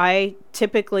how I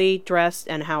typically dressed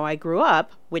and how I grew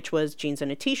up, which was jeans and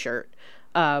a t-shirt.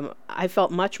 I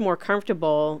felt much more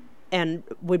comfortable and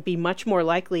would be much more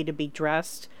likely to be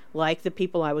dressed like the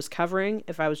people I was covering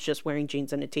if I was just wearing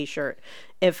jeans and a t-shirt.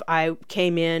 If I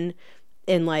came in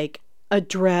like a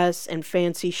dress and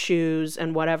fancy shoes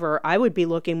and whatever, I would be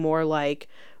looking more like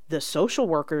the social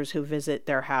workers who visit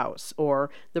their house, or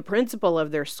the principal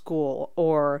of their school,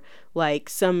 or like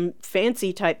some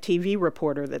fancy type TV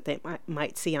reporter that they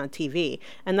might see on TV.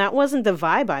 And that wasn't the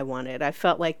vibe I wanted. I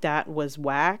felt like that was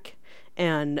whack,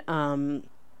 and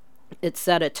it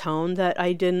set a tone that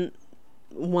I didn't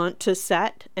want to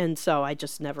set, and so I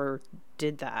just never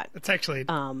did that. That's actually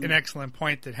an excellent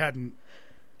point that hadn't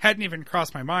even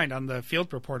crossed my mind on the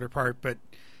field reporter part. But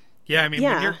yeah, I mean,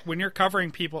 when you're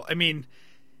covering people, I mean,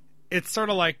 it's sort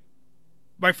of like,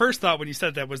 my first thought when you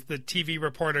said that was the TV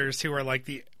reporters who are like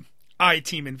the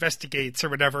I-Team investigates or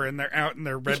whatever, and they're out in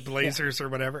their red blazers or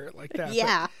whatever like that.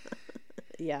 Yeah. But,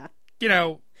 yeah. You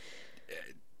know,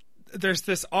 there's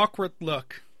this awkward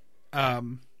look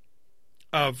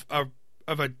of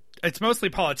it's mostly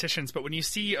politicians, but when you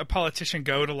see a politician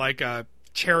go to like a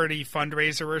charity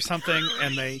fundraiser or something,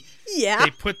 and they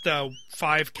put the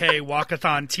 5K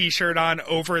walkathon t-shirt on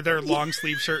over their long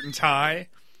sleeve shirt and tie.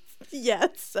 Yeah,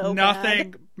 it's so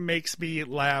nothing bad. Makes me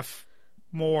laugh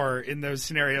more in those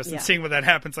scenarios than seeing when that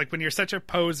happens. Like when you're such a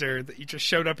poser that you just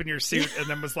showed up in your suit and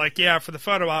then was like, yeah, for the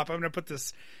photo op, I'm going to put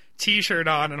this t-shirt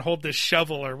on and hold this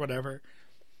shovel or whatever.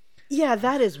 Yeah,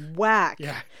 that is whack.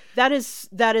 Yeah. That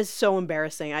is so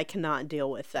embarrassing. I cannot deal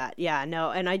with that. Yeah,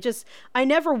 no. And I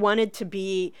never wanted to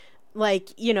be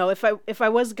like, you know, if I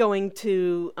was going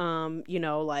to, you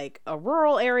know, like a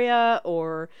rural area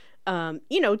or,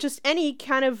 you know, just any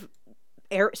kind of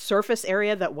surface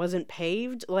area that wasn't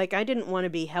paved. Like I didn't want to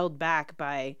be held back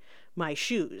by my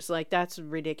shoes. Like, that's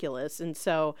ridiculous. And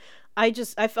so I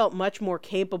felt much more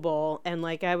capable, and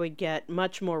like I would get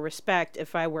much more respect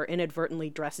if I were inadvertently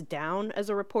dressed down as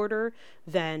a reporter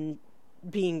than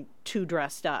being too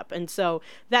dressed up. And so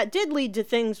that did lead to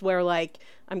things where, like,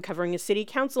 I'm covering a city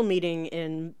council meeting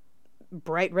in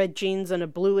bright red jeans and a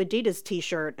blue Adidas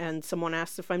t-shirt, and someone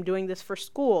asks if I'm doing this for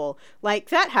school. Like,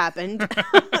 that happened.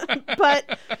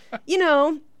 But, you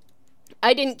know,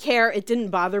 I didn't care. It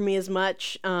didn't bother me as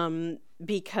much,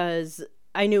 because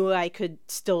I knew I could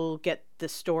still get the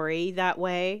story that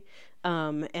way.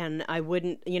 And I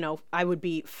wouldn't, you know, I would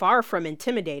be far from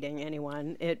intimidating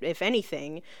anyone. If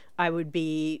anything, I would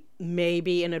be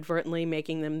maybe inadvertently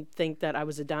making them think that I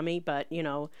was a dummy. But, you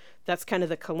know, that's kind of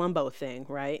the Columbo thing,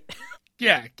 right?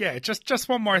 Yeah. Just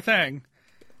one more thing.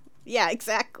 Yeah,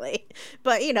 exactly.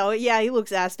 But, you know, yeah, he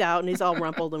looks assed out and he's all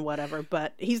rumpled and whatever,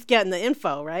 but he's getting the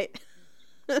info, right?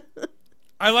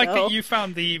 I like that you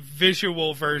found the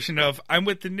visual version of "I'm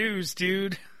with the news,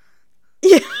 dude."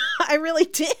 Yeah, I really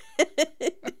did.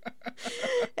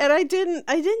 And I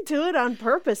didn't do it on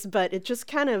purpose, but it just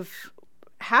kind of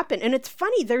happened. And it's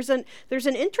funny, there's an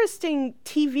interesting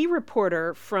TV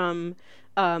reporter from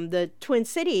the Twin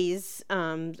Cities,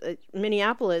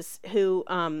 Minneapolis, who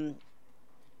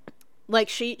like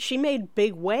she made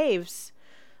big waves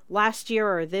last year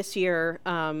or this year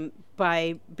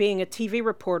by being a TV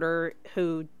reporter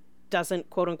who doesn't,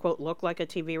 quote unquote, look like a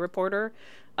TV reporter.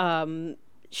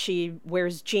 She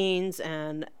wears jeans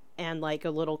and like a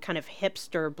little kind of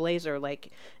hipster blazer,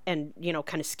 like, and, you know,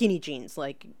 kind of skinny jeans,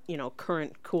 like, you know,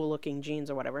 current cool looking jeans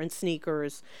or whatever, and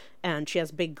sneakers, and she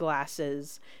has big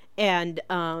glasses. And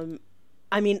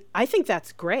I mean, I think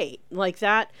that's great. Like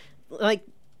that, like,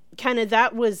 kind of,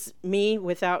 that was me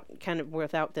without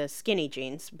the skinny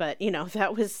jeans, but, you know,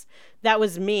 that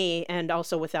was me, and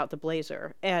also without the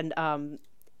blazer. And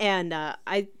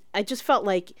I just felt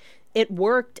like it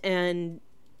worked, and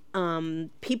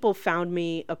people found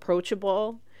me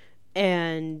approachable,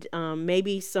 and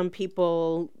maybe some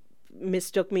people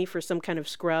mistook me for some kind of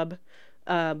scrub,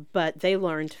 but they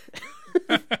learned.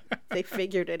 They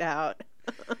figured it out.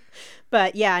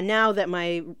 But yeah, now that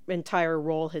my entire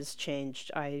role has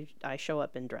changed, I show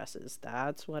up in dresses.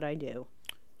 That's what I do.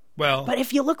 Well, but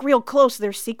if you look real close,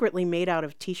 they're secretly made out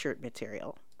of t-shirt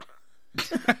material.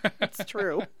 It's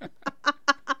true.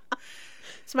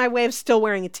 It's my way of still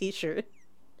wearing a t-shirt.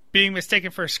 Being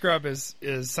mistaken for a scrub is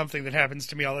something that happens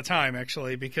to me all the time,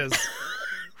 actually, because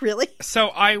really?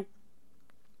 So I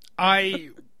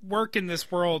work in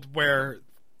this world where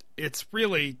it's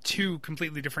really two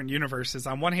completely different universes.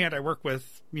 On one hand, I work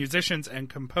with musicians and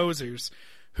composers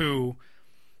who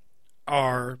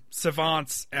are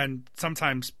savants and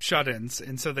sometimes shut-ins,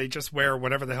 and so they just wear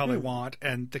whatever the hell they want.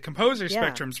 And the composer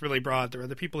spectrum's really broad. There are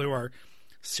the people who are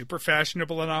super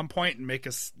fashionable and on point and make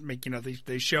you know,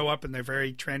 they show up and they're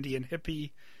very trendy and hippie,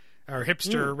 or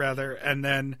hipster rather. And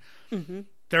then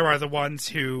there are the ones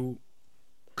who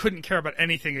couldn't care about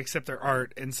anything except their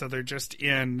art, and so they're just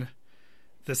in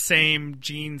the same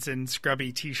jeans and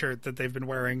scrubby t-shirt that they've been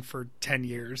wearing for 10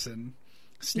 years and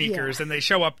sneakers, and they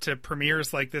show up to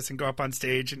premieres like this and go up on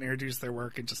stage and introduce their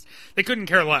work, and just, they couldn't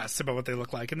care less about what they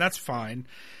look like, and that's fine.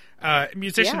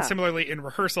 Musicians, similarly, in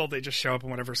rehearsal, they just show up in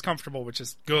whatever's comfortable, which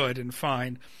is good and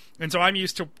fine. And so I'm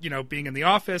used to, you know, being in the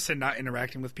office and not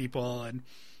interacting with people, and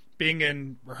being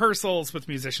in rehearsals with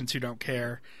musicians who don't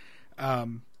care.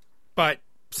 But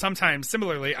sometimes,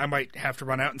 similarly, I might have to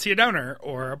run out and see a donor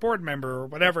or a board member or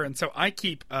whatever. And so I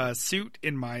keep a suit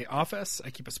in my office. I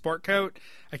keep a sport coat.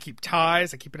 I keep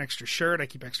ties. I keep an extra shirt. I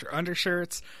keep extra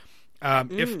undershirts.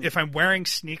 If I'm wearing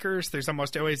sneakers, there's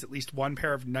almost always at least one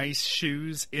pair of nice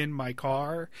shoes in my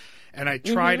car. And I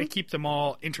try to keep them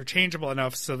all interchangeable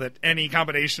enough so that any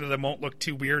combination of them won't look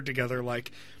too weird together.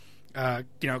 Like,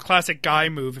 you know, classic guy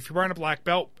move. If you're wearing a black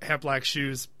belt, have black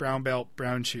shoes, brown belt,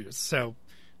 brown shoes. So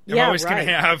I'm always going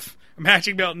to have a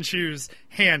matching belt and shoes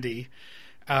handy.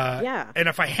 And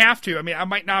if I have to, I mean, I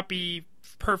might not be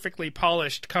perfectly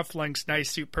polished, cufflinks,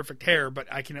 nice suit, perfect hair, but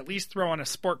I can at least throw on a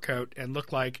sport coat and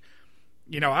look like,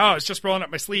 you know, I was just rolling up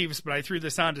my sleeves, but I threw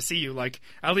this on to see you. Like,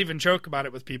 I'll even joke about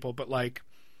it with people, but like,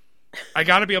 I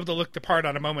got to be able to look the part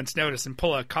on a moment's notice and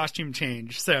pull a costume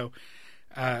change. So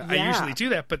I usually do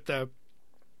that, but the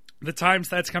times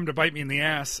that's come to bite me in the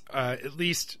ass, at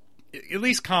least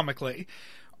comically,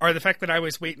 are the fact that I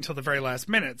always wait until the very last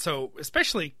minute. So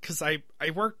especially because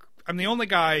I'm the only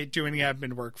guy doing the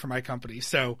admin work for my company.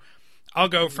 So I'll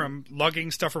go from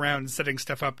lugging stuff around and setting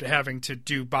stuff up to having to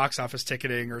do box office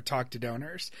ticketing or talk to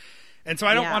donors. And so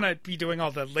I don't want to be doing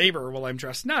all the labor while I'm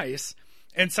dressed nice.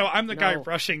 And so I'm the guy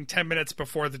rushing 10 minutes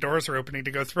before the doors are opening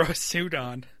to go throw a suit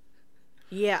on.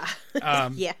 Yeah.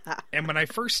 Yeah. And when I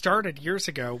first started years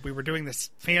ago, we were doing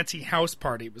this fancy house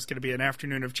party. It was going to be an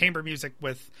afternoon of chamber music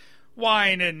with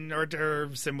wine and hors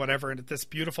d'oeuvres and whatever, and at this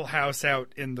beautiful house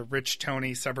out in the rich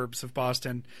Tony suburbs of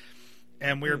Boston.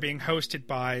 And we were being hosted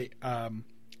by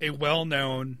a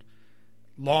well-known,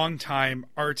 long-time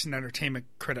arts and entertainment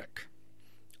critic.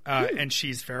 And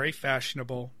she's very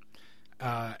fashionable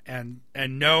and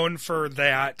known for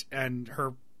that, and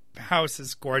her house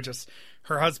is gorgeous.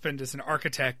 Her husband is an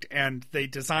architect, and they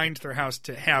designed their house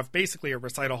to have basically a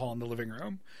recital hall in the living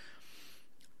room.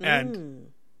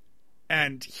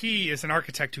 And he is an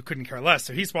architect who couldn't care less.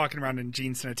 So he's walking around in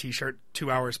jeans and a t-shirt 2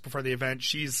 hours before the event.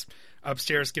 She's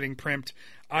upstairs getting primped.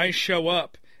 I show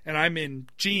up and I'm in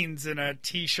jeans and a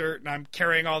t-shirt and I'm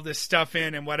carrying all this stuff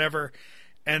in and whatever.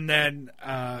 And then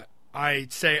I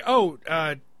say,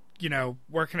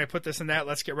 where can I put this and that?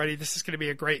 Let's get ready. This is going to be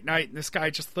a great night. And this guy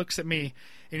just looks at me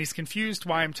and he's confused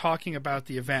why I'm talking about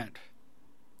the event.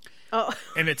 Oh.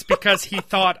 And it's because he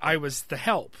thought I was the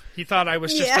help. He thought I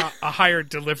was just a hired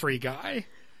delivery guy.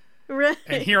 Right.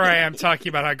 And here I am talking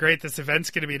about how great this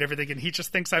event's going to be and everything, and he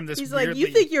just thinks I'm this He's weirdly... like, you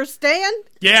think you're Stan?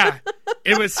 Yeah.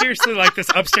 It was seriously like this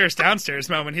upstairs-downstairs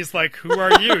moment. He's like, who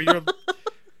are you?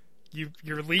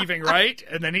 You're leaving, right?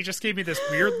 And then he just gave me this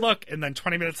weird look, and then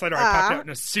 20 minutes later I popped out in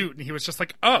a suit, and he was just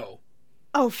like, oh.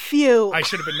 Oh, phew. I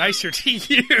should have been nicer to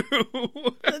you.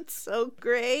 That's so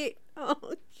great.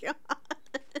 Oh, God.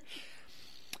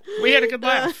 We had a good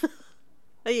laugh.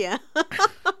 Yeah.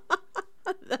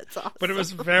 That's awesome. But it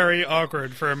was very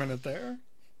awkward for a minute there.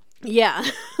 Yeah.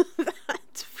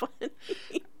 That's funny.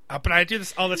 But I do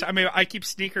this all the time. I mean, I keep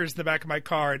sneakers in the back of my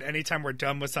car, and anytime we're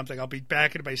done with something, I'll be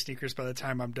back into my sneakers by the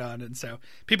time I'm done. And so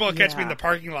people will catch me in the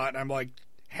parking lot, and I'm like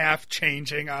half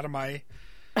changing out of my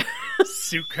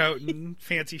suit coat and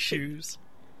fancy shoes.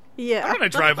 Yeah. I'm going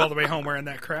to drive all the way home wearing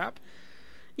that crap.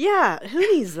 Yeah, who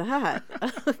needs that?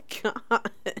 Oh,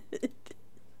 God.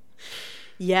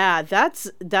 Yeah, that's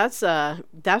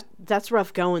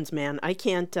rough goings, man. I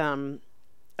can't.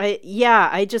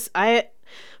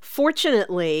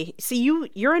 Fortunately, see,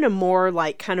 you're in a more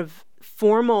like kind of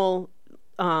formal,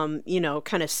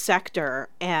 kind of sector,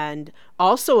 and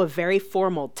also a very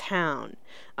formal town.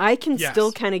 I can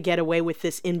still kind of get away with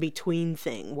this in-between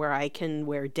thing where I can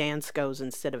wear Danskos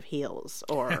instead of heels,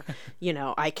 or,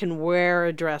 I can wear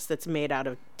a dress that's made out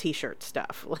of t-shirt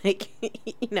stuff. Like,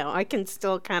 I can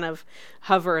still kind of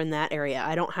hover in that area.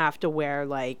 I don't have to wear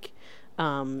I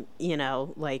don't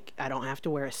have to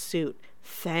wear a suit.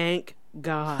 Thank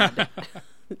God.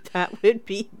 That would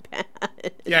be bad.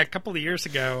 Yeah, a couple of years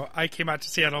ago, I came out to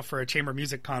Seattle for a chamber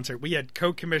music concert. We had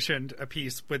co-commissioned a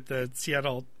piece with the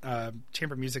Seattle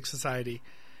Chamber Music Society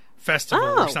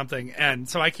festival or something. And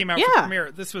so I came out for the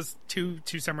premiere. This was two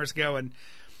summers ago, and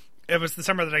it was the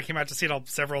summer that I came out to Seattle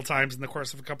several times in the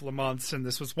course of a couple of months, and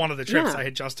this was one of the trips I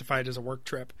had justified as a work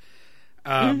trip.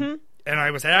 And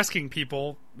I was asking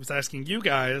you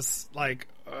guys, like,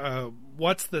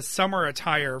 what's the summer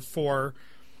attire for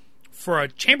a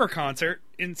chamber concert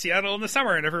in Seattle in the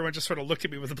summer? And everyone just sort of looked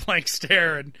at me with a blank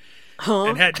stare and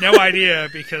had no idea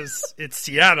because it's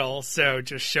Seattle. So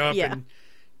just show up in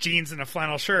jeans and a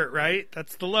flannel shirt, right?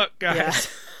 That's the look, guys.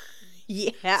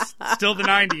 Yeah. Still the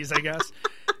 90s, I guess.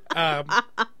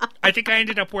 I think I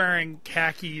ended up wearing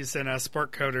khakis and a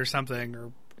sport coat or something,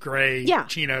 or gray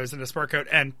chinos and a sport coat,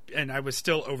 and I was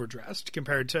still overdressed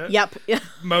compared to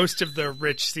most of the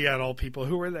rich Seattle people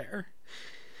who were there.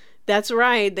 That's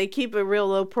right. They keep a real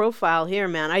low profile here,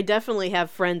 man. I definitely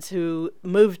have friends who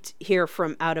moved here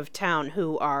from out of town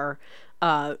who are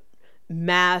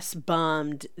mass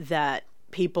bummed that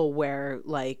people wear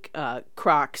like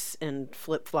Crocs and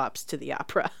flip-flops to the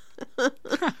opera.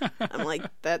 I'm like,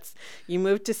 you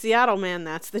moved to Seattle, man.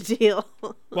 That's the deal.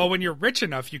 Well, when you're rich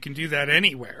enough, you can do that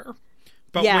anywhere.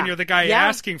 But when you're the guy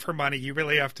asking for money, you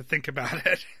really have to think about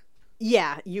it.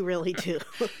 Yeah, you really do.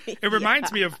 It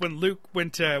reminds me of when Luke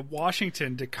went to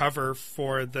Washington to cover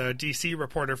for the DC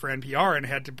reporter for NPR and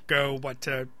had to go,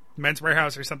 to Men's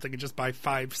Warehouse or something and just buy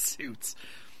 5 suits.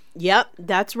 Yep,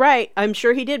 that's right. I'm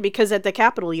sure he did, because at the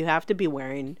Capitol you have to be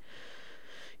wearing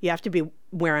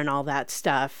all that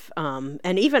stuff.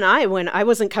 And even when I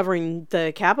wasn't covering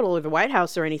the Capitol or the White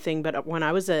House or anything, but when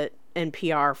I was at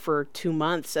NPR for 2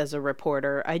 months as a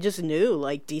reporter, I just knew,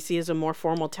 like, DC is a more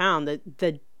formal town.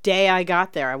 The day I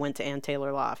got there, I went to Ann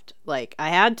Taylor Loft. Like, I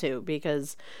had to,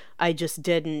 because I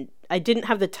didn't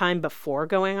have the time before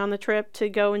going on the trip to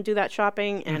go and do that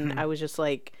shopping. And I was just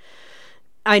like,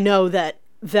 I know that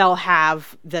they'll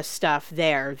have the stuff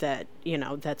there that,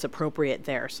 that's appropriate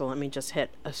there. So let me just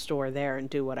hit a store there and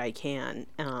do what I can.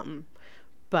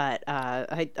 But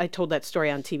I told that story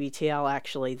on TBTL,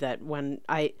 actually, that when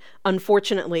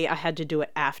unfortunately, I had to do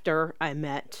it after I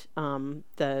met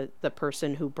the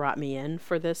person who brought me in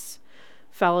for this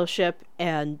fellowship,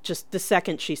 and just the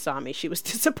second she saw me, she was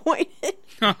disappointed.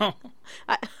 Oh.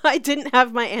 I didn't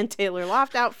have my Ann Taylor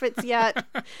Loft outfits yet,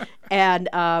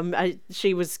 and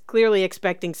she was clearly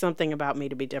expecting something about me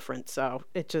to be different, so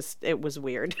it was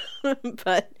weird.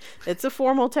 But it's a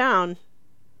formal town.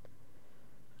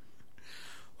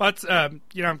 Well, it's, I'm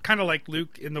kind of like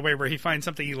Luke in the way where he finds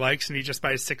something he likes and he just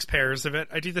buys 6 pairs of it.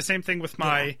 I do the same thing with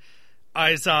my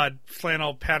Izod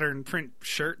flannel pattern print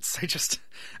shirts.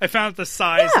 I found the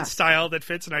size and style that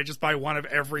fits, and I just buy one of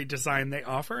every design they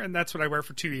offer, and that's what I wear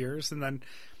for 2 years. And then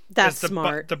that's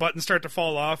smart. The buttons start to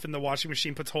fall off, and the washing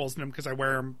machine puts holes in them because I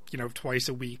wear them, twice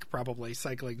a week, probably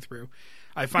cycling through.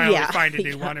 I finally find a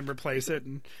new one and replace it,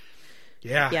 and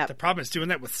the problem is doing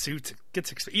that with suits. It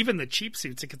gets even the cheap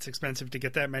suits. It gets expensive to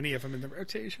get that many of them in the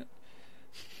rotation.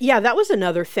 Yeah, that was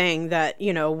another thing that,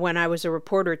 when I was a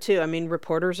reporter too, I mean,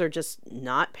 reporters are just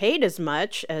not paid as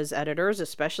much as editors,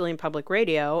 especially in public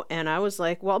radio. And I was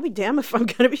like, well, I'll be damned if I'm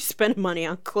going to be spending money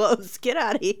on clothes. Get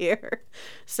out of here.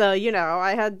 So,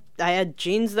 I had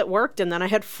jeans that worked, and then I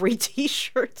had free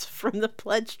T-shirts from the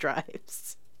pledge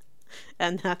drives.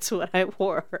 And that's what I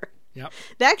wore. Yep.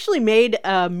 They actually made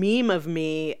a meme of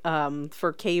me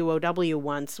for KUOW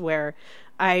once where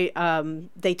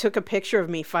they took a picture of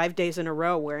me 5 days in a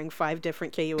row wearing 5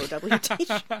 different KUOW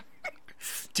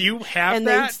t-shirts. Do you have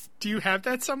that? Do you have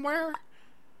that somewhere?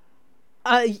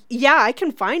 Yeah, I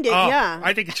can find it. Yeah,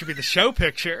 I think it should be the show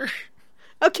picture.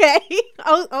 Okay,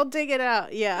 I'll dig it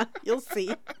out. Yeah, you'll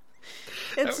see.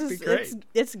 That would be great.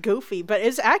 It's goofy, but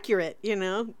it's accurate.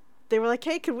 They were like,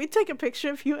 "Hey, can we take a picture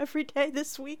of you every day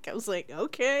this week?" I was like,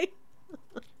 "Okay."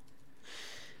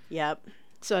 Yep.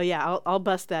 So yeah, I'll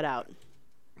bust that out.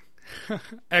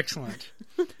 Excellent.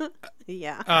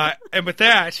 Yeah. And with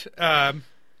that,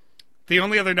 the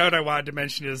only other note I wanted to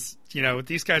mention is,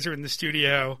 these guys are in the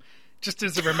studio, just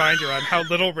as a reminder on how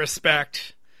little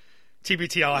respect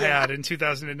TBTL had in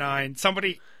 2009.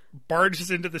 Somebody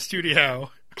barges into the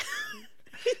studio.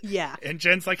 Yeah. And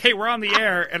Jen's like, "Hey, we're on the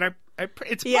air," and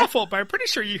it's muffled, but I'm pretty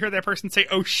sure you hear that person say,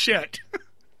 "Oh shit."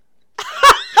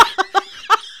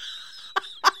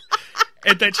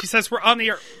 And then she says, "We're on the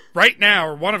air right now,"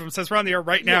 or one of them says, "We're on the air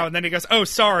right now," and then he goes, "Oh,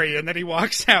 sorry," and then he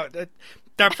walks out.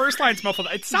 That first line's muffled.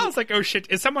 It sounds like "oh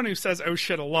shit." As someone who says "oh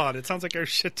shit" a lot, it sounds like "oh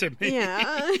shit" to me.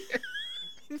 Yeah.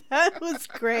 That was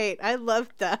great. I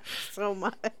loved that so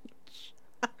much.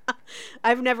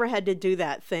 I've never had to do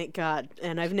that, thank God,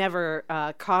 and I've never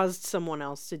caused someone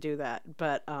else to do that,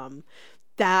 but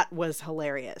that was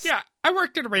hilarious. Yeah, I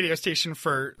worked at a radio station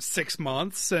for 6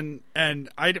 months, and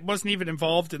I wasn't even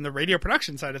involved in the radio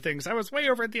production side of things. I was way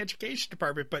over at the education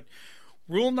department, but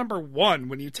rule number 1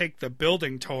 when you take the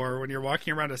building tour, when you're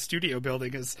walking around a studio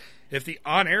building, is if the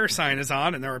on-air sign is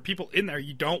on and there are people in there,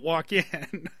 you don't walk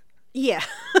in. Yeah.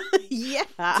 Yeah.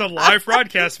 It's a live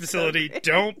broadcast facility.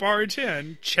 Don't barge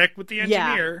in. Check with the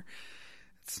engineer. Yeah.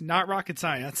 It's not rocket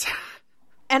science.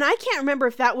 And I can't remember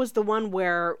if that was the one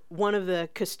where one of the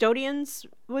custodians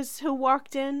was who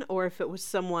walked in, or if it was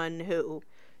someone who,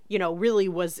 really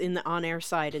was in the on-air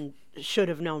side and should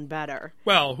have known better.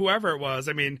 Well, whoever it was,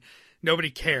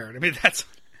 nobody cared. That's...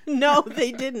 No,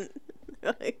 they didn't.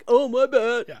 Like, "Oh, my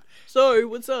bad. Yeah. Sorry,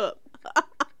 what's up?"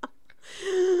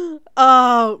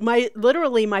 Oh,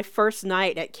 my first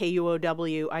night at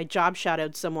KUOW, I job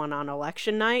shadowed someone on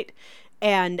election night,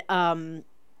 and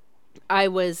I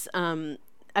was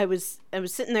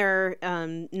sitting there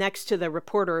next to the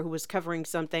reporter who was covering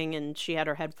something, and she had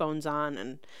her headphones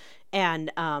on,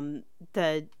 and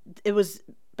it was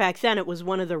back then, it was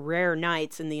one of the rare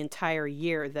nights in the entire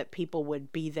year that people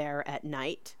would be there at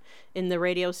night in the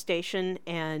radio station,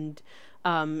 and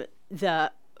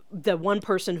the one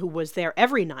person who was there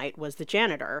every night was the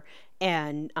janitor,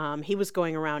 and he was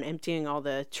going around emptying all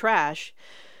the trash,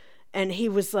 and he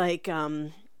was like,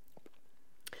 "Oh,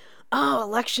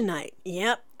 election night.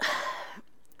 Yep.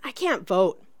 I can't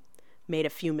vote. Made a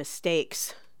few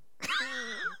mistakes."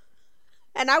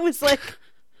 And I was like,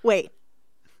 wait,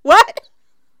 what?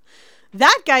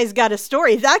 That guy's got a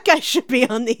story. That guy should be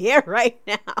on the air right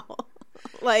now.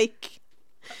 Like...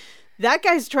 That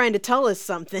guy's trying to tell us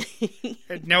something. I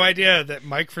had no idea that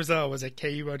Mike Frizzell was a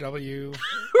KUOW.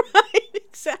 Right,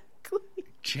 exactly.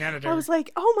 Janitor. I was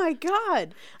like, oh my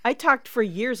God. I talked for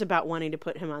years about wanting to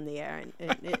put him on the air,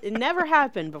 and it never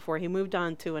happened before he moved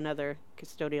on to another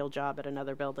custodial job at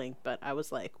another building. But I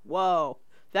was like, whoa,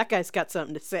 that guy's got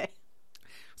something to say.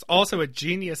 He's also a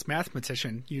genius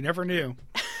mathematician. You never knew.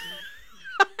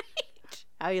 Right.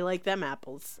 How you like them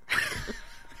apples?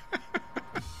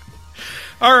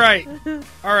 All right.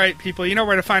 All right, people. You know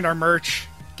where to find our merch.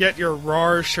 Get your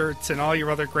RAR shirts and all your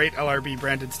other great LRB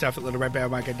branded stuff at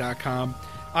littleredbandwagon.com.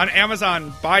 On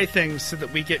Amazon, buy things so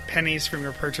that we get pennies from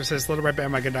your purchases.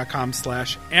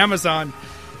 littleredbandwagon.com/Amazon.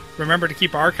 Remember to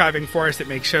keep archiving for us. It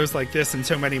makes shows like this and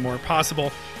so many more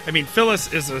possible. I mean,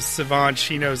 Phyllis is a savant.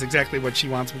 She knows exactly what she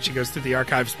wants when she goes through the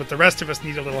archives, but the rest of us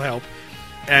need a little help.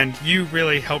 And you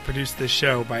really help produce this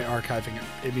show by archiving it.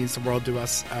 It means the world to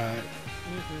us.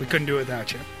 We couldn't do it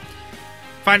without you.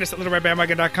 Find us at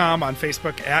littleredbandwagon.com, on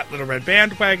Facebook at Little Red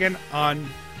Bandwagon, on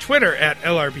Twitter at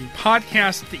LRB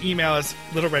Podcast. The email is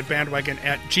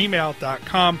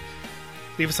littleredbandwagon@gmail.com.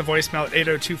 Leave us a voicemail at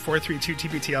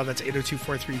 802-432-TBTL. That's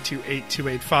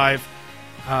 802-432-8285.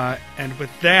 And with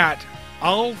that,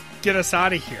 I'll get us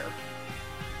out of here.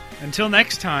 Until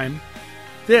next time,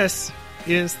 this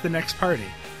is The Next Party.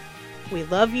 We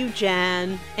love you,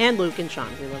 Jan, and Luke and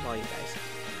Sean. We love all you guys.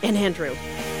 And Andrew.